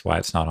curious why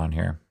it's not on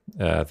here.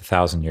 The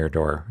Thousand Year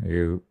Door.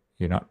 You're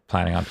not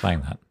planning on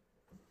playing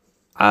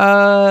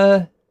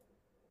that?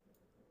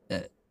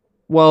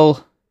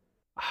 Well,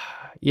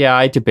 yeah,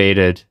 I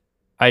debated.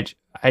 I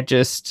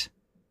just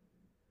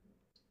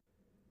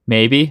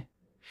maybe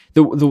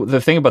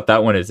the thing about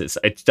that one is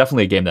it's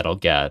definitely a game that I'll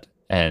get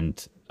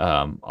and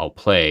I'll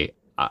play.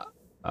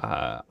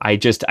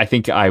 I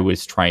think I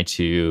was trying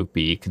to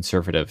be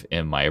conservative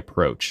in my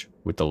approach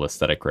with the list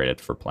that I created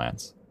for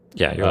plans.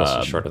 Yeah, you're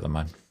also shorter than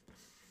mine.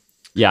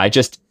 Yeah,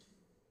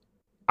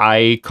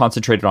 I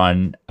concentrated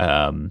on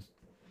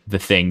the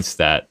things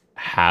that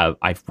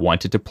I've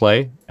wanted to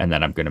play, and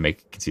then I'm going to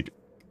make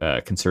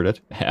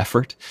concerted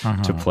effort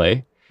to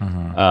play.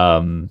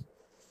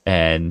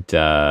 And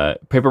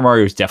Paper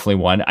Mario is definitely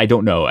one. I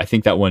don't know. I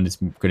think that one is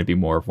going to be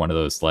more of one of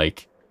those,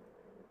 like,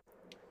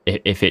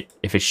 if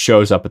it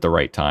shows up at the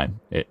right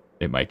time, it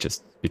might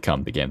just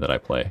become the game that I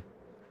play.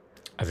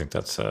 I think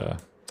that's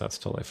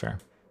totally fair.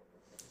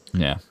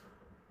 Yeah.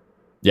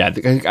 Yeah,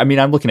 I mean,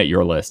 I'm looking at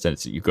your list,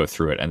 and you go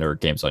through it, and there are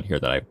games on here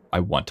that I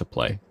want to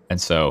play,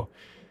 and so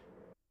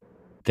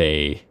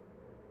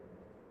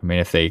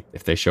if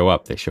they show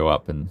up, they show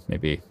up, and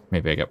maybe I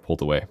get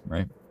pulled away,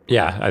 right?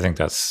 Yeah, I think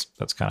that's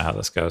kind of how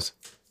this goes.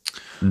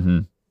 Mm-hmm.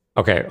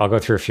 Okay, I'll go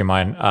through a few of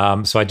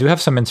mine. So I do have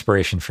some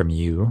inspiration from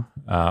you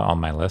on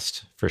my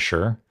list for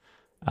sure.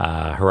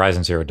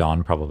 Horizon Zero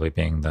Dawn probably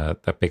being the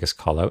biggest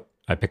call out.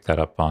 I picked that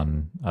up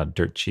on a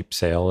dirt cheap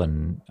sale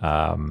and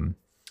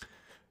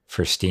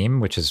for Steam,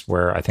 which is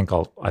where I think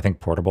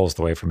portable is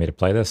the way for me to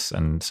play this,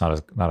 and it's not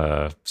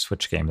a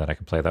Switch game that I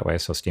can play that way.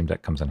 So Steam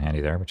Deck comes in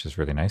handy there, which is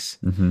really nice.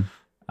 Mm-hmm.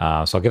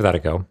 So I'll give that a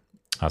go.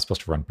 It's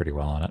supposed to run pretty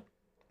well on it.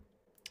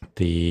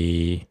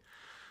 The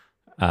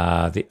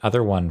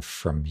other one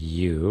from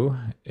you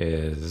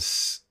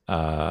is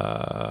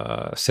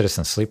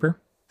Citizen Sleeper.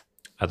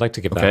 I'd like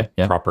to give that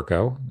a proper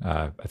go.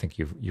 I think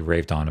you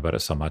raved on about it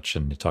so much,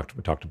 and we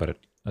talked about it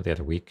the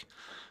other week.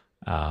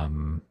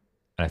 And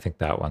I think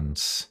that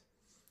one's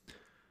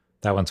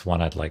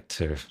one I'd like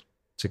to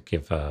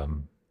give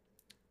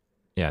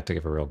to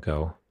give a real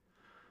go.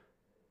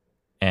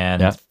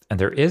 And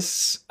there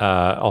is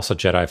also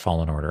Jedi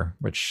Fallen Order,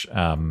 which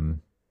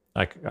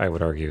I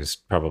would argue is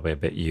probably a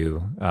bit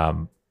you.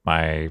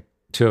 My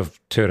two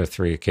out of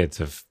three kids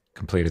have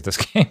completed this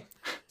game.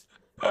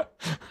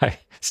 I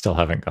still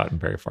haven't gotten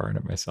very far in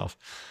it myself.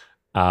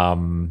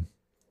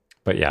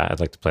 But yeah, I'd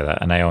like to play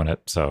that, and I own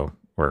it, so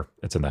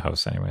it's in the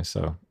house anyway,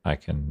 so I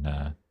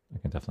can I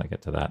can definitely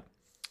get to that.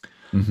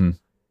 Mm-hmm.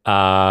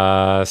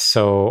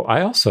 So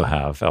I also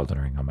have Elden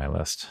Ring on my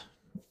list,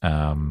 but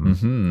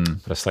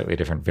a slightly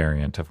different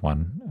variant of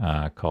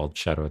one called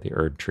Shadow of the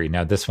Erd Tree.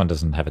 Now, this one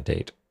doesn't have a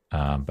date,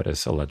 but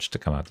is alleged to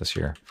come out this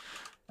year,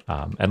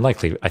 and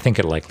likely, I think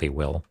it likely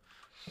will.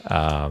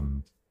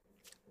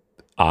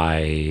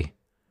 I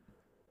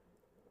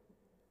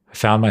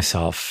found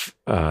myself,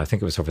 I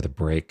think it was over the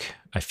break,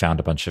 I found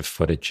a bunch of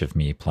footage of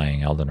me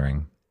playing Elden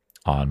Ring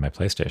on my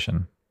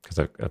PlayStation because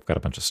I've got a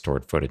bunch of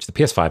stored footage. The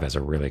PS5 has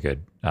a really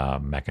good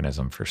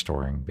mechanism for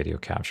storing video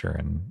capture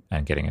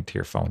and getting it to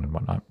your phone and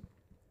whatnot.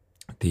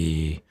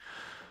 This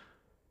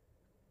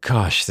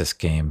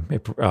game,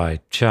 did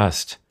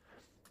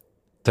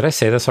I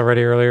say this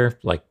already earlier?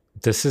 Like,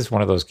 this is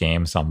one of those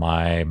games in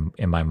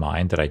my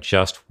mind that I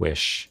just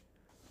wish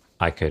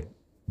I could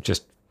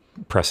just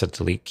press a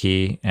delete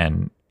key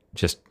and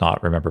just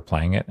not remember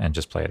playing it and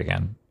just play it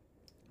again.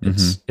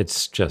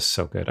 It's just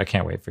so good. I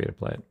can't wait for you to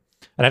play it.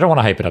 And I don't want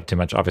to hype it up too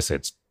much. Obviously,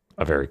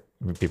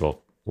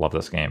 people love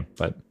this game,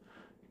 but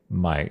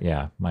my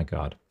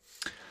God.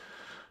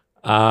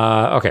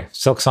 Okay,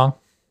 Silk Song.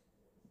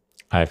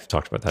 I've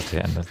talked about that to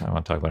the end. I don't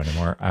want to talk about it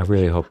anymore. I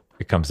really hope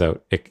it comes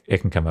out. It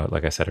can come out,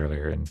 like I said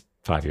earlier, in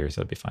 5 years.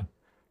 That'd be fine.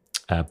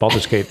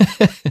 Baldur's Gate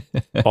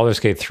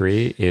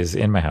 3 is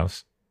in my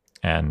house,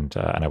 and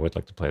I would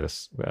like to play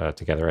this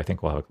together. I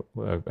think we'll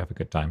have a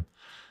good time.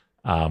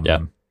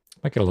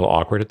 Might get a little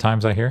awkward at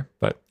times, I hear,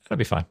 but that'll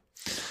be fine.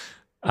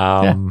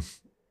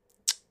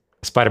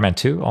 Spider-Man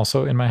 2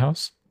 also in my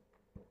house.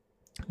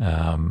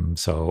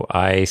 So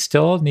I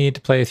still need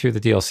to play through the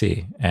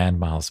DLC and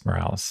Miles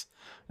Morales,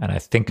 and I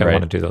think I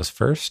want to do those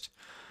first.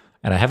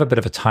 And I have a bit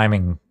of a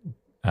timing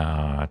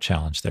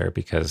challenge there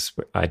because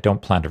I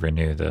don't plan to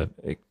renew the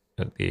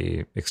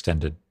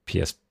extended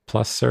PS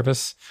Plus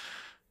service.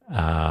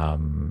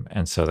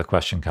 And so the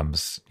question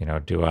comes,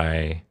 do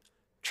I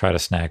try to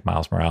snag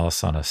Miles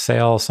Morales on a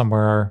sale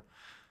somewhere,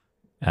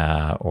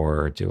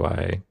 or do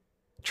I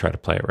try to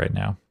play it right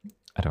now?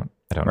 I don't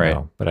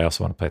know, but I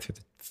also want to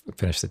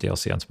finish the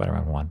DLC on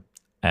Spider-Man 1,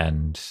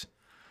 and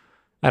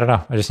I don't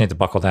know. I just need to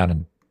buckle down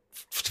and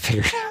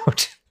figure it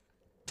out.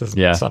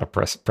 It's not a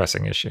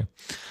pressing issue.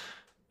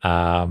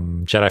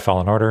 Jedi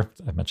Fallen Order,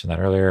 I mentioned that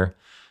earlier.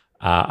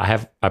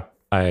 I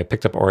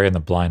picked up Ori and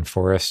the Blind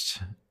Forest,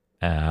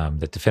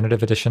 the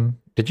definitive edition.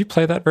 Did you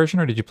play that version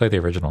or did you play the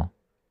original?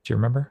 Do you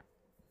remember?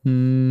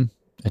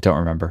 I don't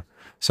remember.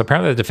 So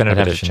apparently the definitive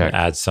edition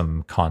adds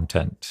some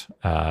content,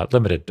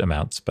 limited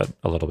amounts, but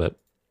a little bit.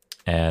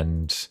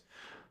 And so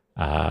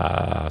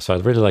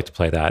I'd really like to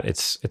play that.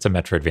 It's a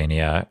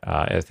Metroidvania.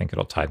 I think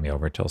it'll tide me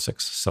over till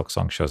Silk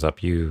Song shows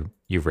up. You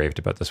raved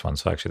about this one,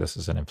 so actually this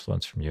is an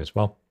influence from you as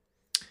well.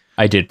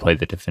 I did play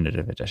the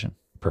definitive edition.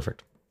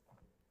 Perfect.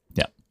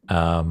 Yeah.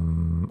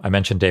 I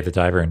mentioned Dave the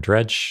Diver and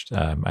Dredge.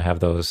 I have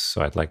those,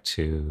 so I'd like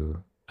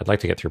to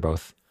get through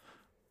both.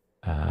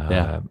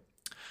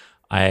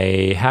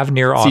 I have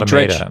Nier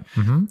Automata.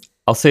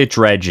 I'll say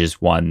Dredge is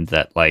one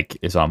that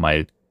is on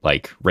my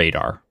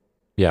radar.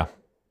 Yeah.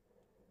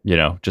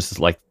 Just as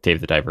like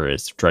Dave the Diver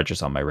is, Dredge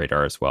is on my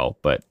radar as well.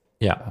 But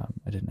yeah,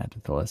 I didn't add to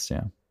the list.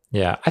 Yeah.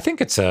 Yeah, I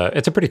think it's a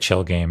pretty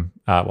chill game.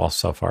 Well,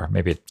 so far,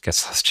 maybe it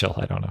gets less chill.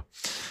 I don't know.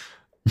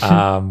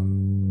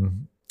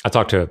 I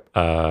talked to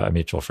a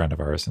mutual friend of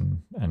ours,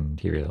 and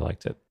he really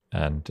liked it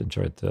and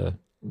enjoyed the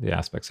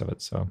aspects of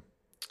it. So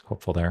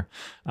hopeful there.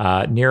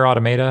 Nier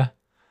Automata.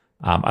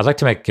 I'd like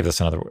to give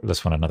this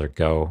one another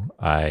go.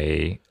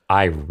 I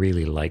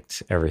really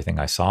liked everything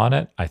I saw in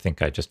it. I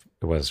think it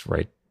was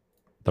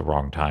the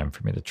wrong time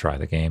for me to try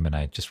the game, and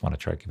I just want to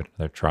try to give it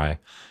another try.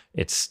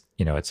 It's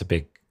a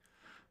big.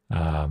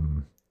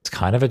 It's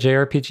kind of a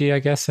JRPG, I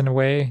guess, in a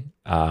way.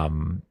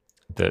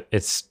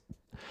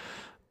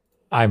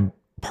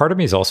 Part of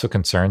me is also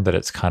concerned that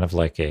it's kind of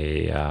like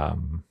a,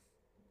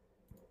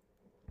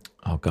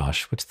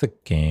 what's the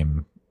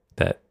game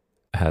that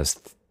has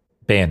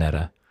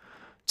Bayonetta?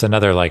 It's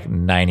another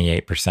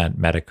 98%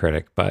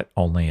 Metacritic, but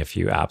only if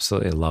you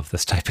absolutely love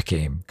this type of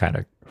game kind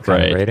of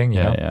rating,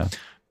 you know? Yeah.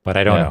 But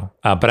I don't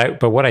know.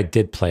 But what I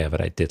did play of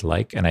it, I did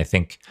like, and I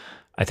think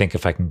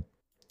if I can.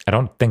 I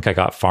don't think I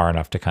got far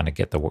enough to kind of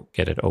get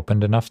it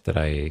opened enough that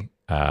I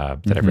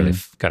really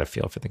got a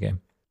feel for the game.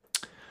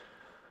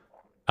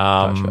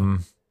 Gotcha.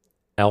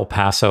 El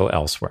Paso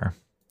Elsewhere.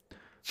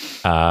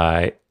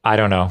 I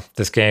don't know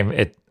this game.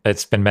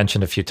 It's been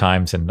mentioned a few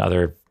times in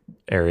other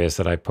areas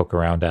that I poke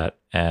around at,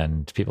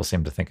 and people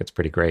seem to think it's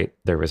pretty great.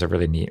 There was a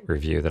really neat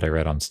review that I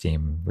read on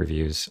Steam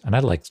reviews, and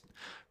I don't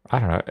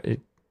know.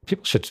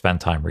 People should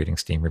spend time reading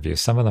Steam reviews.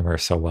 Some of them are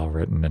so well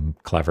written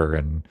and clever,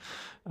 and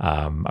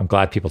I'm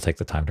glad people take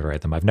the time to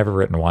write them. I've never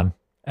written one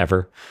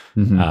ever,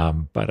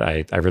 but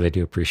I really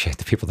do appreciate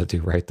the people that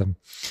do write them.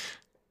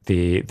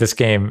 This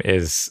game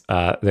is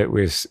that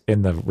was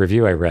in the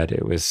review I read.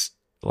 It was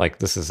like,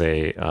 this is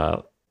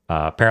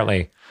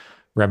apparently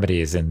Remedy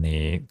is in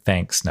the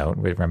thanks note.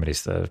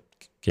 Remedy's the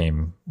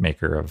game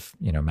maker of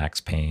Max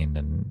Payne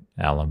and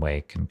Alan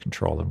Wake and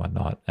Control and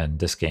whatnot, and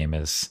this game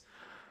is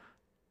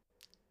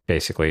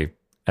basically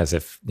as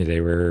if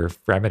they were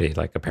Remedy.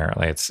 Like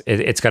apparently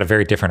it's got a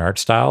very different art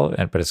style,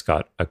 but it's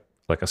got a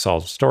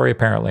solid story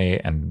apparently,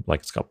 and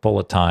like it's got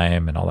bullet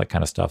time and all that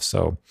kind of stuff.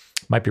 So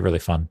it might be really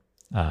fun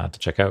to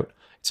check out.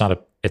 It's an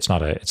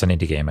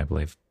indie game, I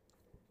believe.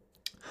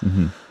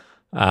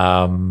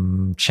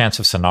 Chants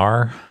of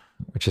Sennaar,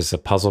 which is a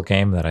puzzle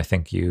game that I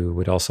think you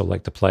would also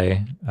like to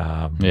play.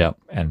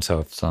 And so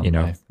if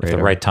the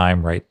right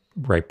time,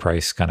 right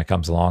price kind of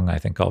comes along, I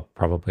think I'll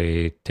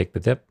probably take the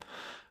dip.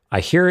 I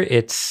hear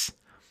it's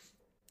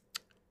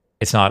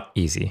not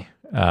easy,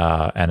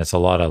 and it's a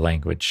lot of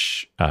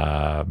language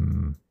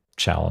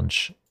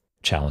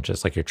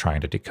challenges, like you're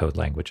trying to decode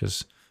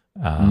languages.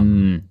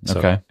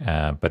 Okay.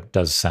 But it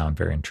does sound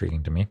very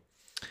intriguing to me.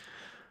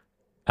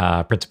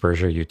 Prince of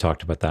Persia, you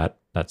talked about that.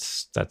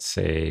 That's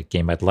a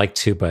game I'd like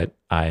to, but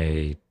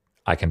I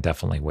can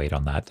definitely wait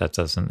on that. That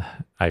doesn't.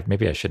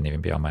 Maybe I shouldn't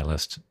even be on my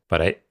list.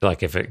 But I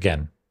like if it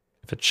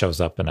shows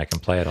up and I can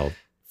play it,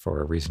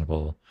 for a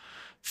reasonable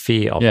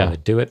fee, I'll probably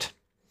do it.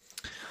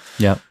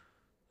 Yeah.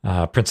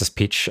 Princess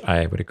Peach,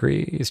 I would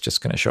agree, is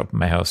just going to show up in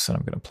my house and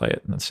I'm going to play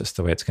it, and that's just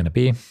the way it's going to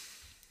be.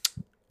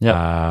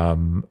 Yeah.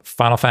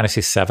 Final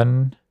Fantasy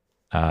VII.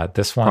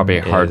 This one probably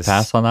a hard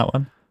pass on that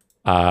one.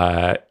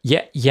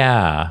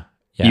 Yeah.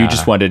 You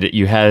just wanted it.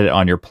 You had it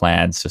on your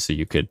plans just so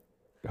you could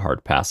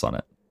hard pass on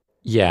it.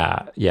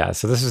 Yeah.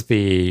 So this is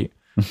I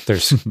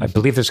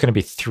believe there's going to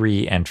be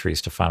 3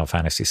 entries to Final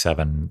Fantasy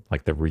VII,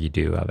 like the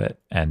redo of it,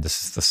 and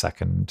this is the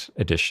 2nd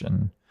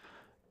edition.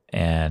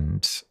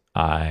 And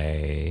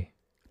I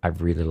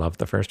really loved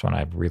the first one.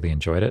 I really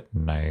enjoyed it,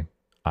 and I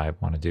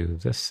want to do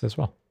this as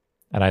well.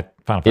 And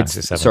Final Fantasy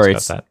VII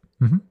got that.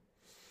 Mm-hmm.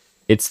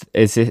 Is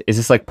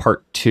this like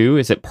part 2?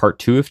 Is it part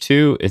 2 of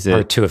 2? Is it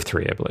part 2 of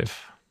 3? I believe.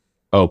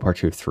 Oh, part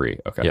 2 of 3.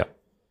 Okay.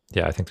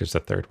 Yeah. I think there's a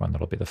 3rd one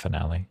that'll be the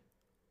finale.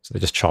 So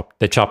they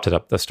chopped it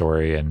up, the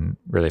story, and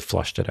really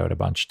flushed it out a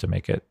bunch to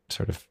make it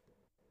sort of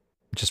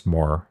just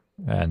more,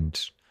 and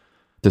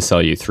to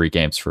sell you 3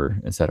 games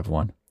instead of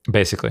 1.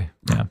 Basically,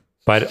 yeah.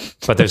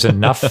 But there's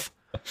enough.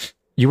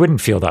 You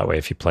wouldn't feel that way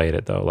if you played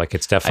it though. Like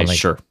it's definitely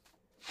sure.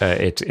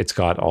 It's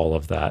got all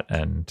of that,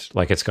 and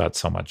like it's got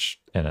so much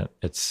in it.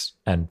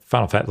 And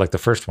Final Fantasy, like the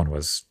first one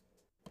was,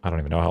 I don't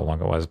even know how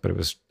long it was, but it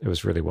was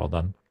really well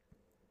done.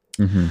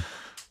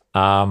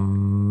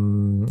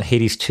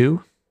 Hades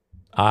 2.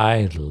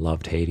 I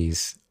loved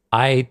Hades.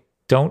 I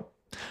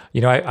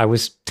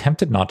was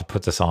tempted not to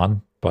put this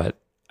on, but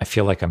I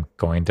feel like I'm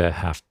going to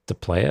have to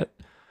play it.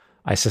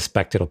 I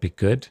suspect it'll be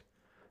good.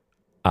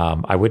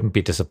 I wouldn't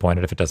be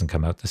disappointed if it doesn't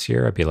come out this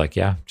year. I'd be like,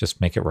 yeah,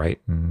 just make it right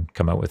and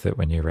come out with it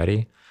when you're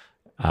ready.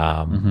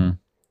 I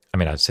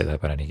mean, I'd say that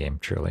about any game,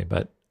 truly,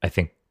 but I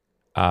think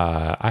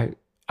I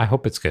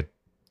hope it's good.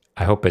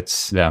 I hope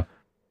it's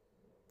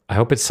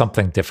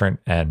something different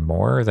and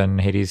more than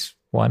Hades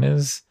 1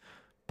 is,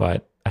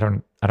 but I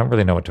don't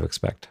really know what to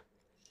expect.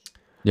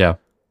 Yeah.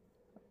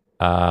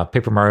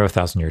 Paper Mario: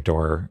 Thousand Year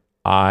Door.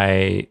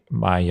 My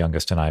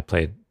youngest and I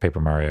played Paper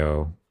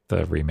Mario,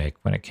 the remake,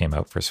 when it came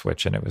out for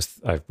Switch, and it was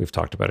we've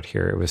talked about it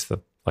here. It was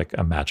like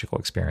a magical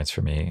experience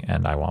for me,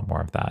 and I want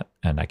more of that,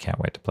 and I can't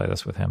wait to play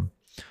this with him.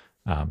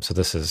 So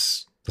this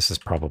is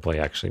probably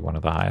actually one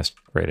of the highest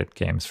rated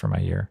games for my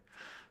year.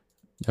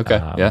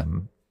 Okay.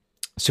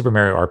 Super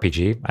Mario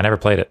RPG. I never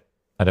played it.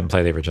 I didn't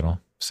play the original,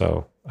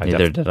 so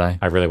neither did I.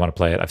 I really want to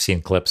play it. I've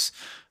seen clips.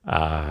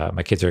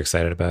 My kids are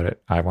excited about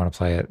it. I want to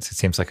play it. It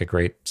seems like a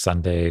great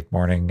Sunday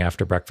morning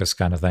after breakfast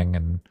kind of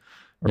thing,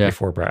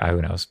 before breakfast.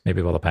 Who knows?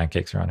 Maybe while the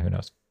pancakes are on. Who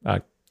knows?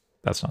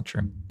 That's not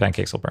true.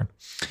 Pancakes will burn.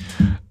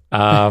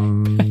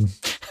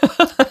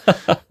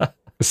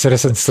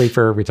 Citizen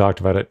Sleeper. We talked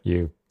about it.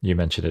 You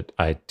mentioned it.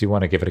 I do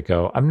want to give it a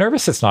go. I'm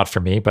nervous it's not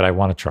for me, but I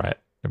want to try it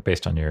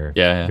based on your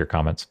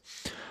comments.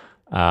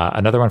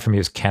 Another one from you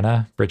is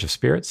Kenna, Bridge of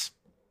Spirits.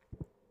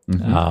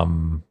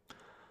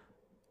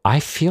 I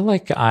feel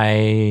like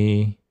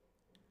this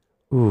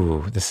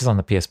is on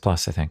the PS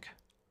Plus, I think.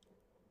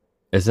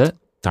 Is it?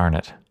 Darn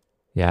it.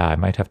 Yeah, I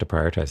might have to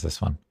prioritize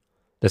this one.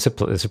 This would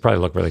probably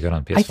look really good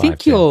on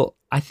PS5.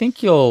 I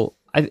think you'll.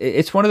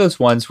 It's one of those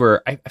ones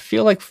where I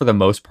feel like for the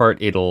most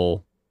part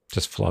it'll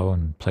just flow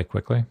and play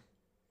quickly.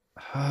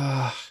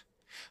 I'm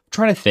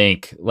trying to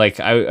think. Like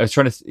I was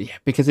trying to,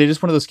 because it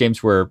is one of those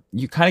games where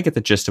you kind of get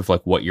the gist of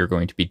like what you're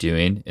going to be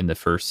doing in the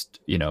first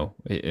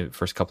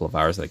couple of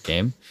hours of that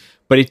game,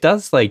 but it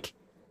does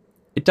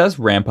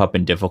ramp up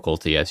in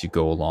difficulty as you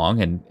go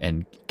along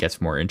and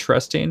gets more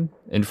interesting.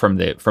 And from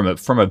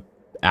a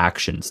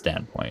action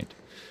standpoint,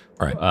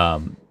 right?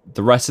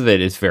 The rest of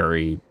it is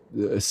very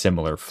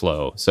similar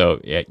flow. So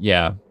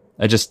yeah.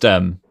 I just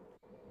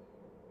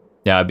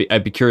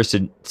I'd be curious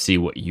to see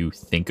what you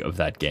think of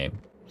that game,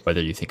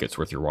 whether you think it's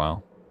worth your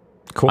while.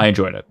 Cool. I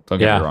enjoyed it. Don't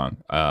get me wrong.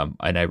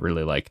 And I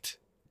really liked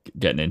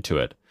getting into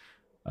it.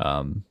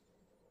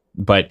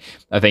 But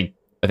I think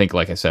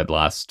like I said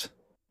last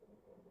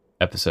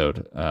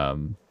episode, I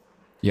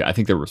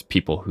think there was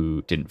people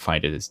who didn't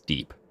find it as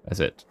deep as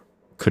it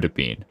could have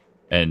been.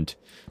 And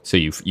so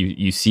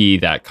you see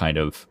that kind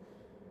of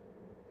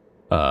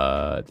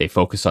they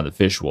focus on the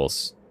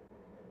visuals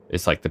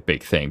is like the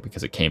big thing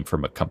because it came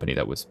from a company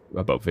that was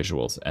about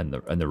visuals, and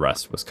the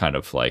rest was kind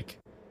of like,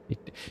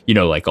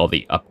 like all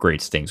the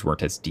upgrades things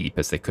weren't as deep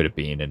as they could have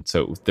been, and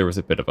so there was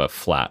a bit of a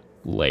flat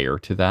layer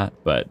to that,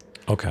 but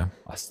Okay.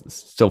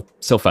 still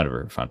found it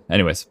very fun.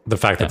 Anyways, The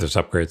fact that there's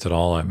upgrades at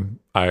all,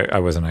 I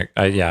wasn't.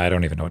 I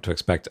don't even know what to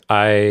expect.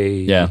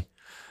 Yeah.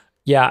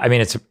 I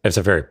mean, it's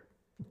a very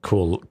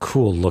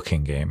cool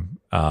looking game,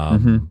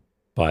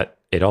 but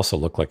it also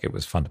looked like it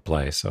was fun to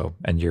play. So,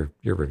 and your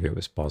review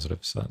was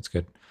positive, so that's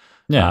good.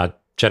 Yeah.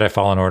 Jedi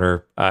Fallen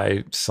Order,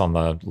 it's on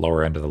the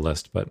lower end of the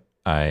list, but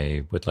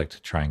I would like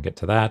to try and get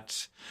to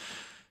that.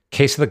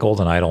 Case of the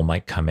Golden Idol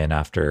might come in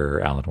after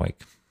Alan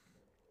Wake.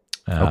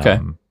 Okay.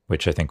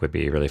 Which I think would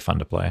be really fun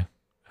to play.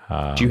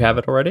 Do you have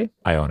it already?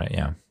 I own it.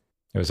 Yeah,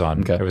 it was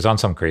on. Okay. It was on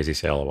some crazy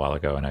sale a while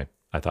ago, and I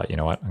thought, you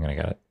know what, I'm gonna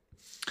get it.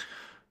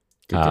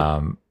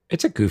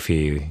 It's a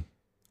goofy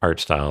art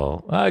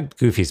style.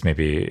 Goofy's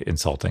maybe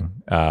insulting.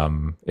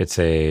 It's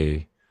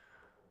an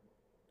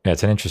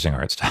interesting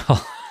art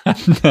style.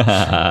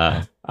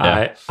 I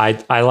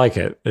like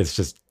it. It's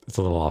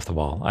a little off the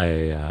wall. I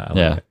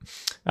like it.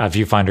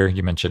 Viewfinder,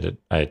 you mentioned it.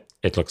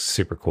 It looks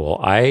super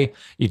cool.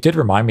 You did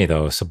remind me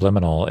though.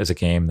 Subliminal is a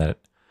game that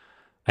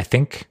I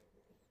think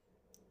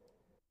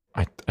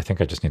I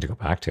just need to go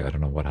back to. I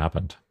don't know what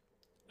happened.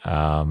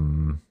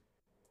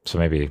 So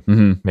maybe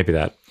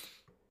that.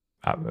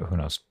 Who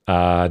knows?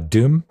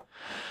 Doom.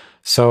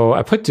 So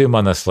I put Doom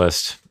on this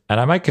list, and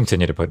I might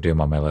continue to put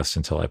Doom on my list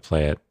until I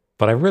play it.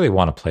 But I really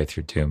want to play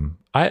through Doom.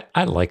 I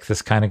like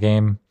this kind of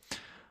game.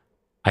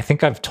 I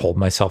think I've told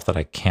myself that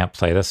I can't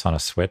play this on a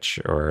Switch,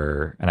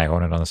 and I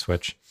own it on the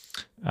Switch,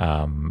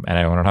 and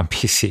I own it on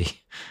PC.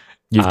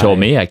 You've told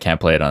me I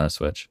can't play it on a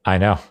Switch. I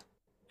know,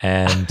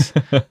 and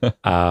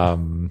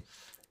and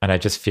I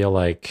just feel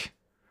like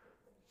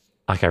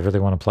I really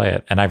want to play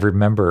it. And I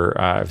remember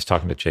I was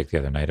talking to Jake the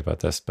other night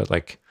about this, but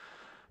like,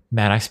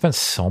 man, I spent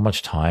so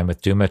much time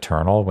with Doom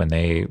Eternal when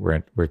they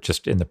were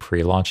just in the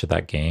pre-launch of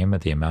that game.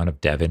 The amount of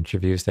dev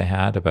interviews they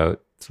had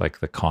about like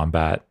the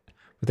combat,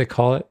 what they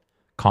call it,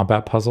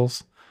 combat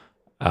puzzles.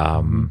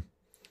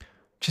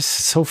 Just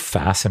so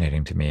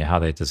fascinating to me how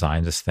they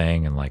designed this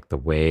thing, and like the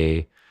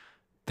way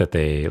that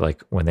they,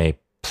 like, when they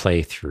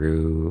play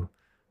through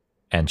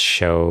and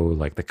show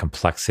like the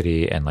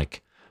complexity, and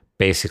like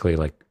basically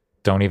like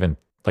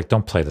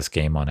don't play this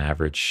game on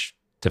average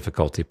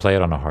difficulty, play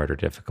it on a harder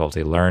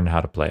difficulty, learn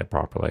how to play it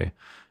properly.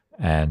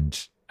 And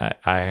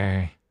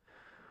I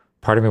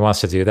part of me wants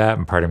to do that,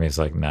 and part of me is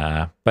like,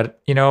 nah.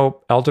 But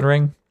Elden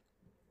Ring,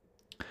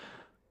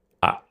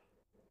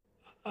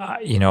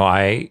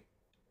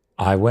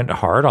 I went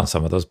hard on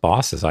some of those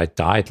bosses. I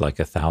died like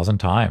 1,000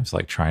 times,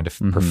 like trying to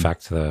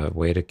perfect the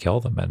way to kill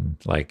them. And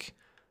like,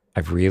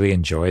 I've really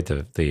enjoyed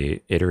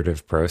the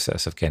iterative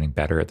process of getting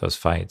better at those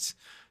fights.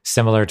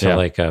 Similar to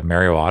like a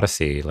Mario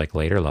Odyssey, like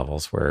later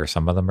levels where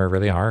some of them are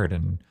really hard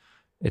and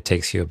it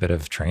takes you a bit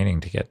of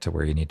training to get to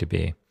where you need to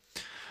be.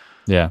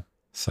 Yeah.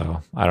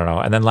 So I don't know.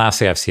 And then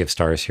lastly, I have Sea of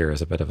Stars here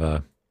as a bit of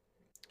a,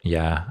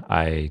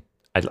 I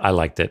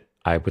liked it.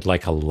 I would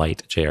like a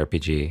light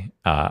JRPG.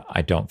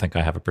 I don't think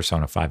I have a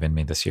Persona 5 in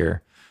me this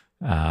year.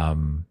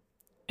 And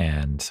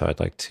so I'd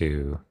like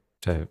to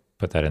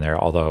put that in there.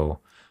 Although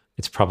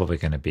it's probably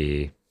going to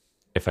be,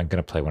 if I'm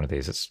going to play one of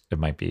these,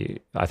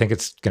 I think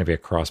it's going to be a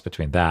cross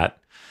between that,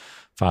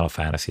 Final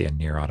Fantasy, and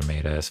Nier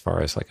Automata as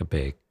far as like a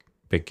big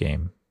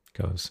game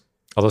goes.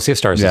 Although Sea of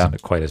Stars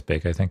isn't quite as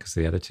big, I think, as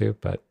the other two,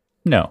 but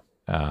no,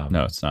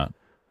 it's not.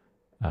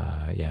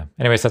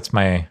 Anyways, it's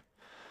my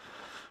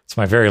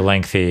very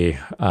lengthy,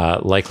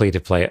 likely to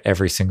play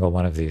every single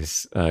one of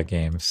these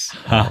games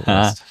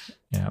list.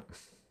 Yeah.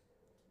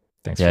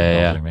 Thanks for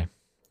indulging me.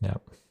 Yeah.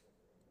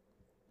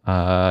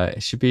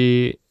 It should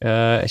be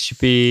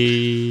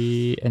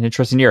an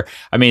interesting year.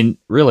 I mean,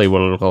 really,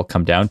 what it'll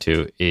come down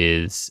to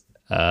is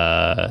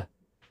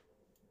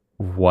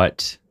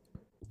what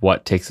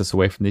takes us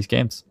away from these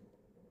games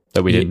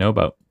that we didn't know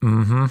about.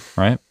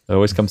 Right? It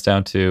always comes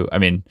down to, I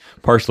mean,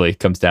 partially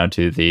comes down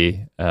to the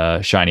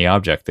shiny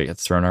object that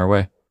gets thrown our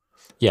way.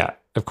 Yeah,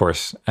 of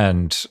course,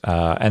 and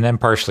then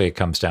partially it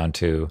comes down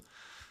to,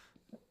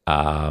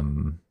 I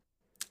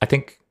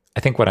think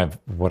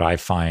what I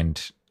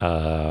find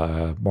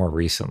more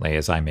recently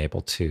is I'm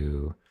able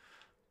to,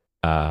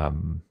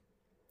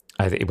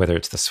 whether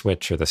it's the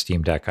Switch or the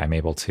Steam Deck, I'm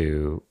able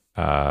to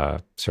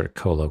sort of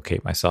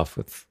co-locate myself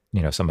with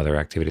some other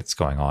activity that's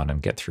going on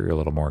and get through a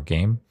little more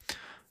game,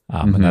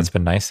 and that's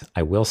been nice.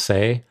 I will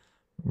say,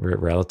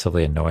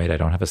 relatively annoyed. I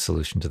don't have a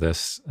solution to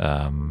this.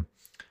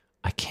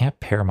 I can't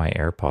pair my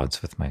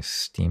AirPods with my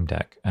Steam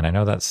Deck, and I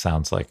know that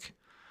sounds like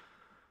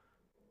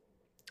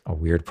a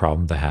weird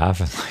problem to have,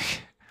 and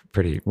like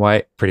pretty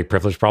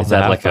privileged problem to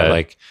have.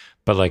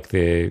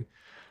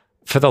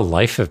 For the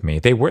life of me,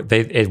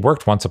 it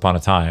worked once upon a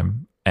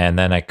time, and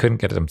then I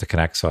couldn't get them to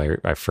connect, so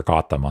I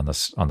forgot them on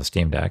the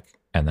Steam Deck,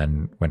 and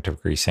then went to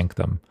resync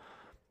them,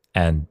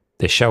 and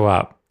they show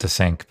up to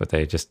sync, but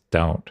they just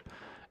don't,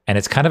 and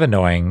it's kind of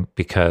annoying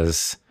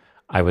because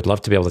I would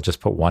love to be able to just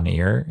put one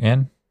ear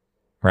in.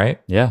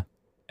 Right? Yeah.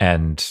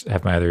 and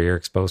have my other ear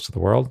exposed to the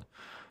world.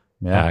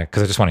 Yeah.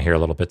 Because I just want to hear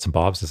little bits and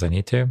bobs as I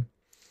need to.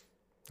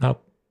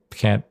 Nope,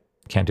 can't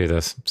do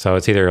this. So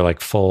it's either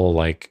like full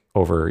like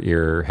over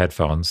ear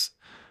headphones,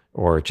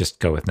 or just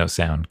go with no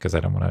sound because I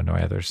don't want to annoy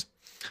others.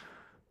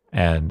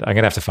 And I'm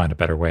gonna have to find a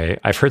better way.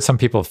 I've heard some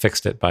people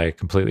fixed it by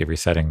completely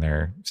resetting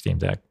their Steam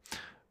Deck,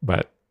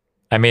 but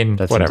I mean,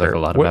 That whatever. seems like a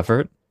lot of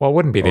effort. Well, it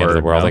wouldn't be the end of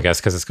the Or world, no? I guess,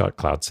 because it's got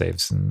cloud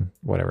saves and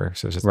whatever.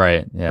 So it's just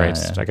Right. Yeah. right.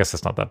 yeah. I guess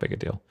that's not that big a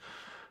deal.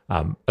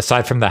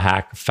 Aside from the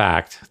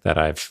fact that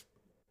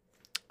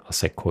I'll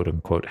say quote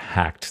unquote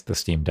hacked the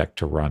Steam Deck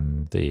to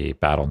run the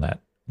BattleNet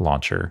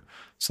launcher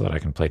so that I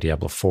can play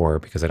Diablo 4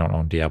 because I don't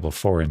own Diablo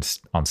 4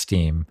 on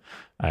Steam.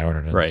 I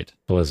ordered it. Right.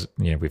 Blizzard,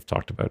 we've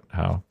talked about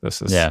how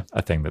this is Yeah.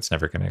 a thing that's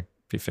never going to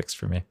be fixed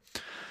for me.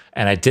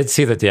 And I did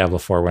see that Diablo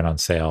 4 went on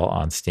sale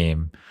on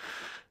Steam,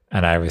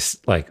 and I was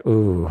like,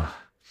 ooh,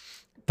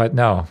 but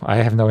no, I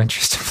have no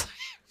interest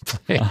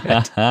in playing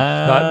it.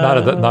 Not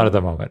at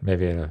the moment.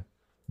 Maybe a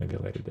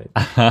later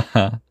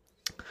date.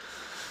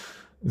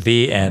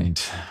 The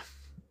end.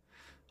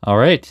 All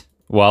right.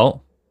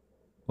 Well,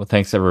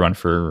 thanks everyone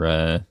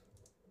for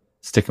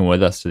sticking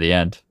with us to the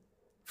end.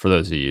 For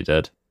those of you who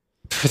did.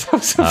 For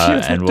those of you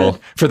that and did.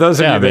 For those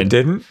of yeah, you I that mean-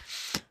 didn't,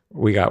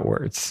 we got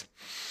words.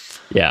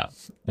 Yeah.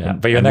 Yeah,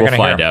 And- but you're and not we'll going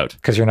to find out.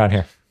 because you're not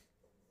here.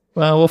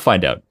 Well, we'll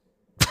find out.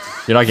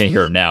 You're not going to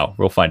hear them now.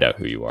 We'll find out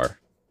who you are.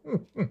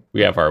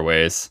 We have our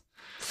ways.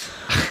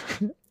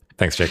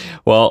 Thanks, Jake.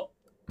 Well,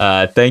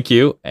 thank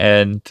you.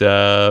 And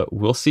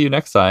we'll see you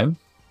next time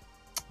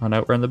on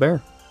Outrun the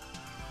Bear.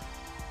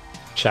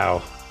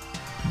 Ciao.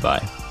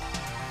 Bye.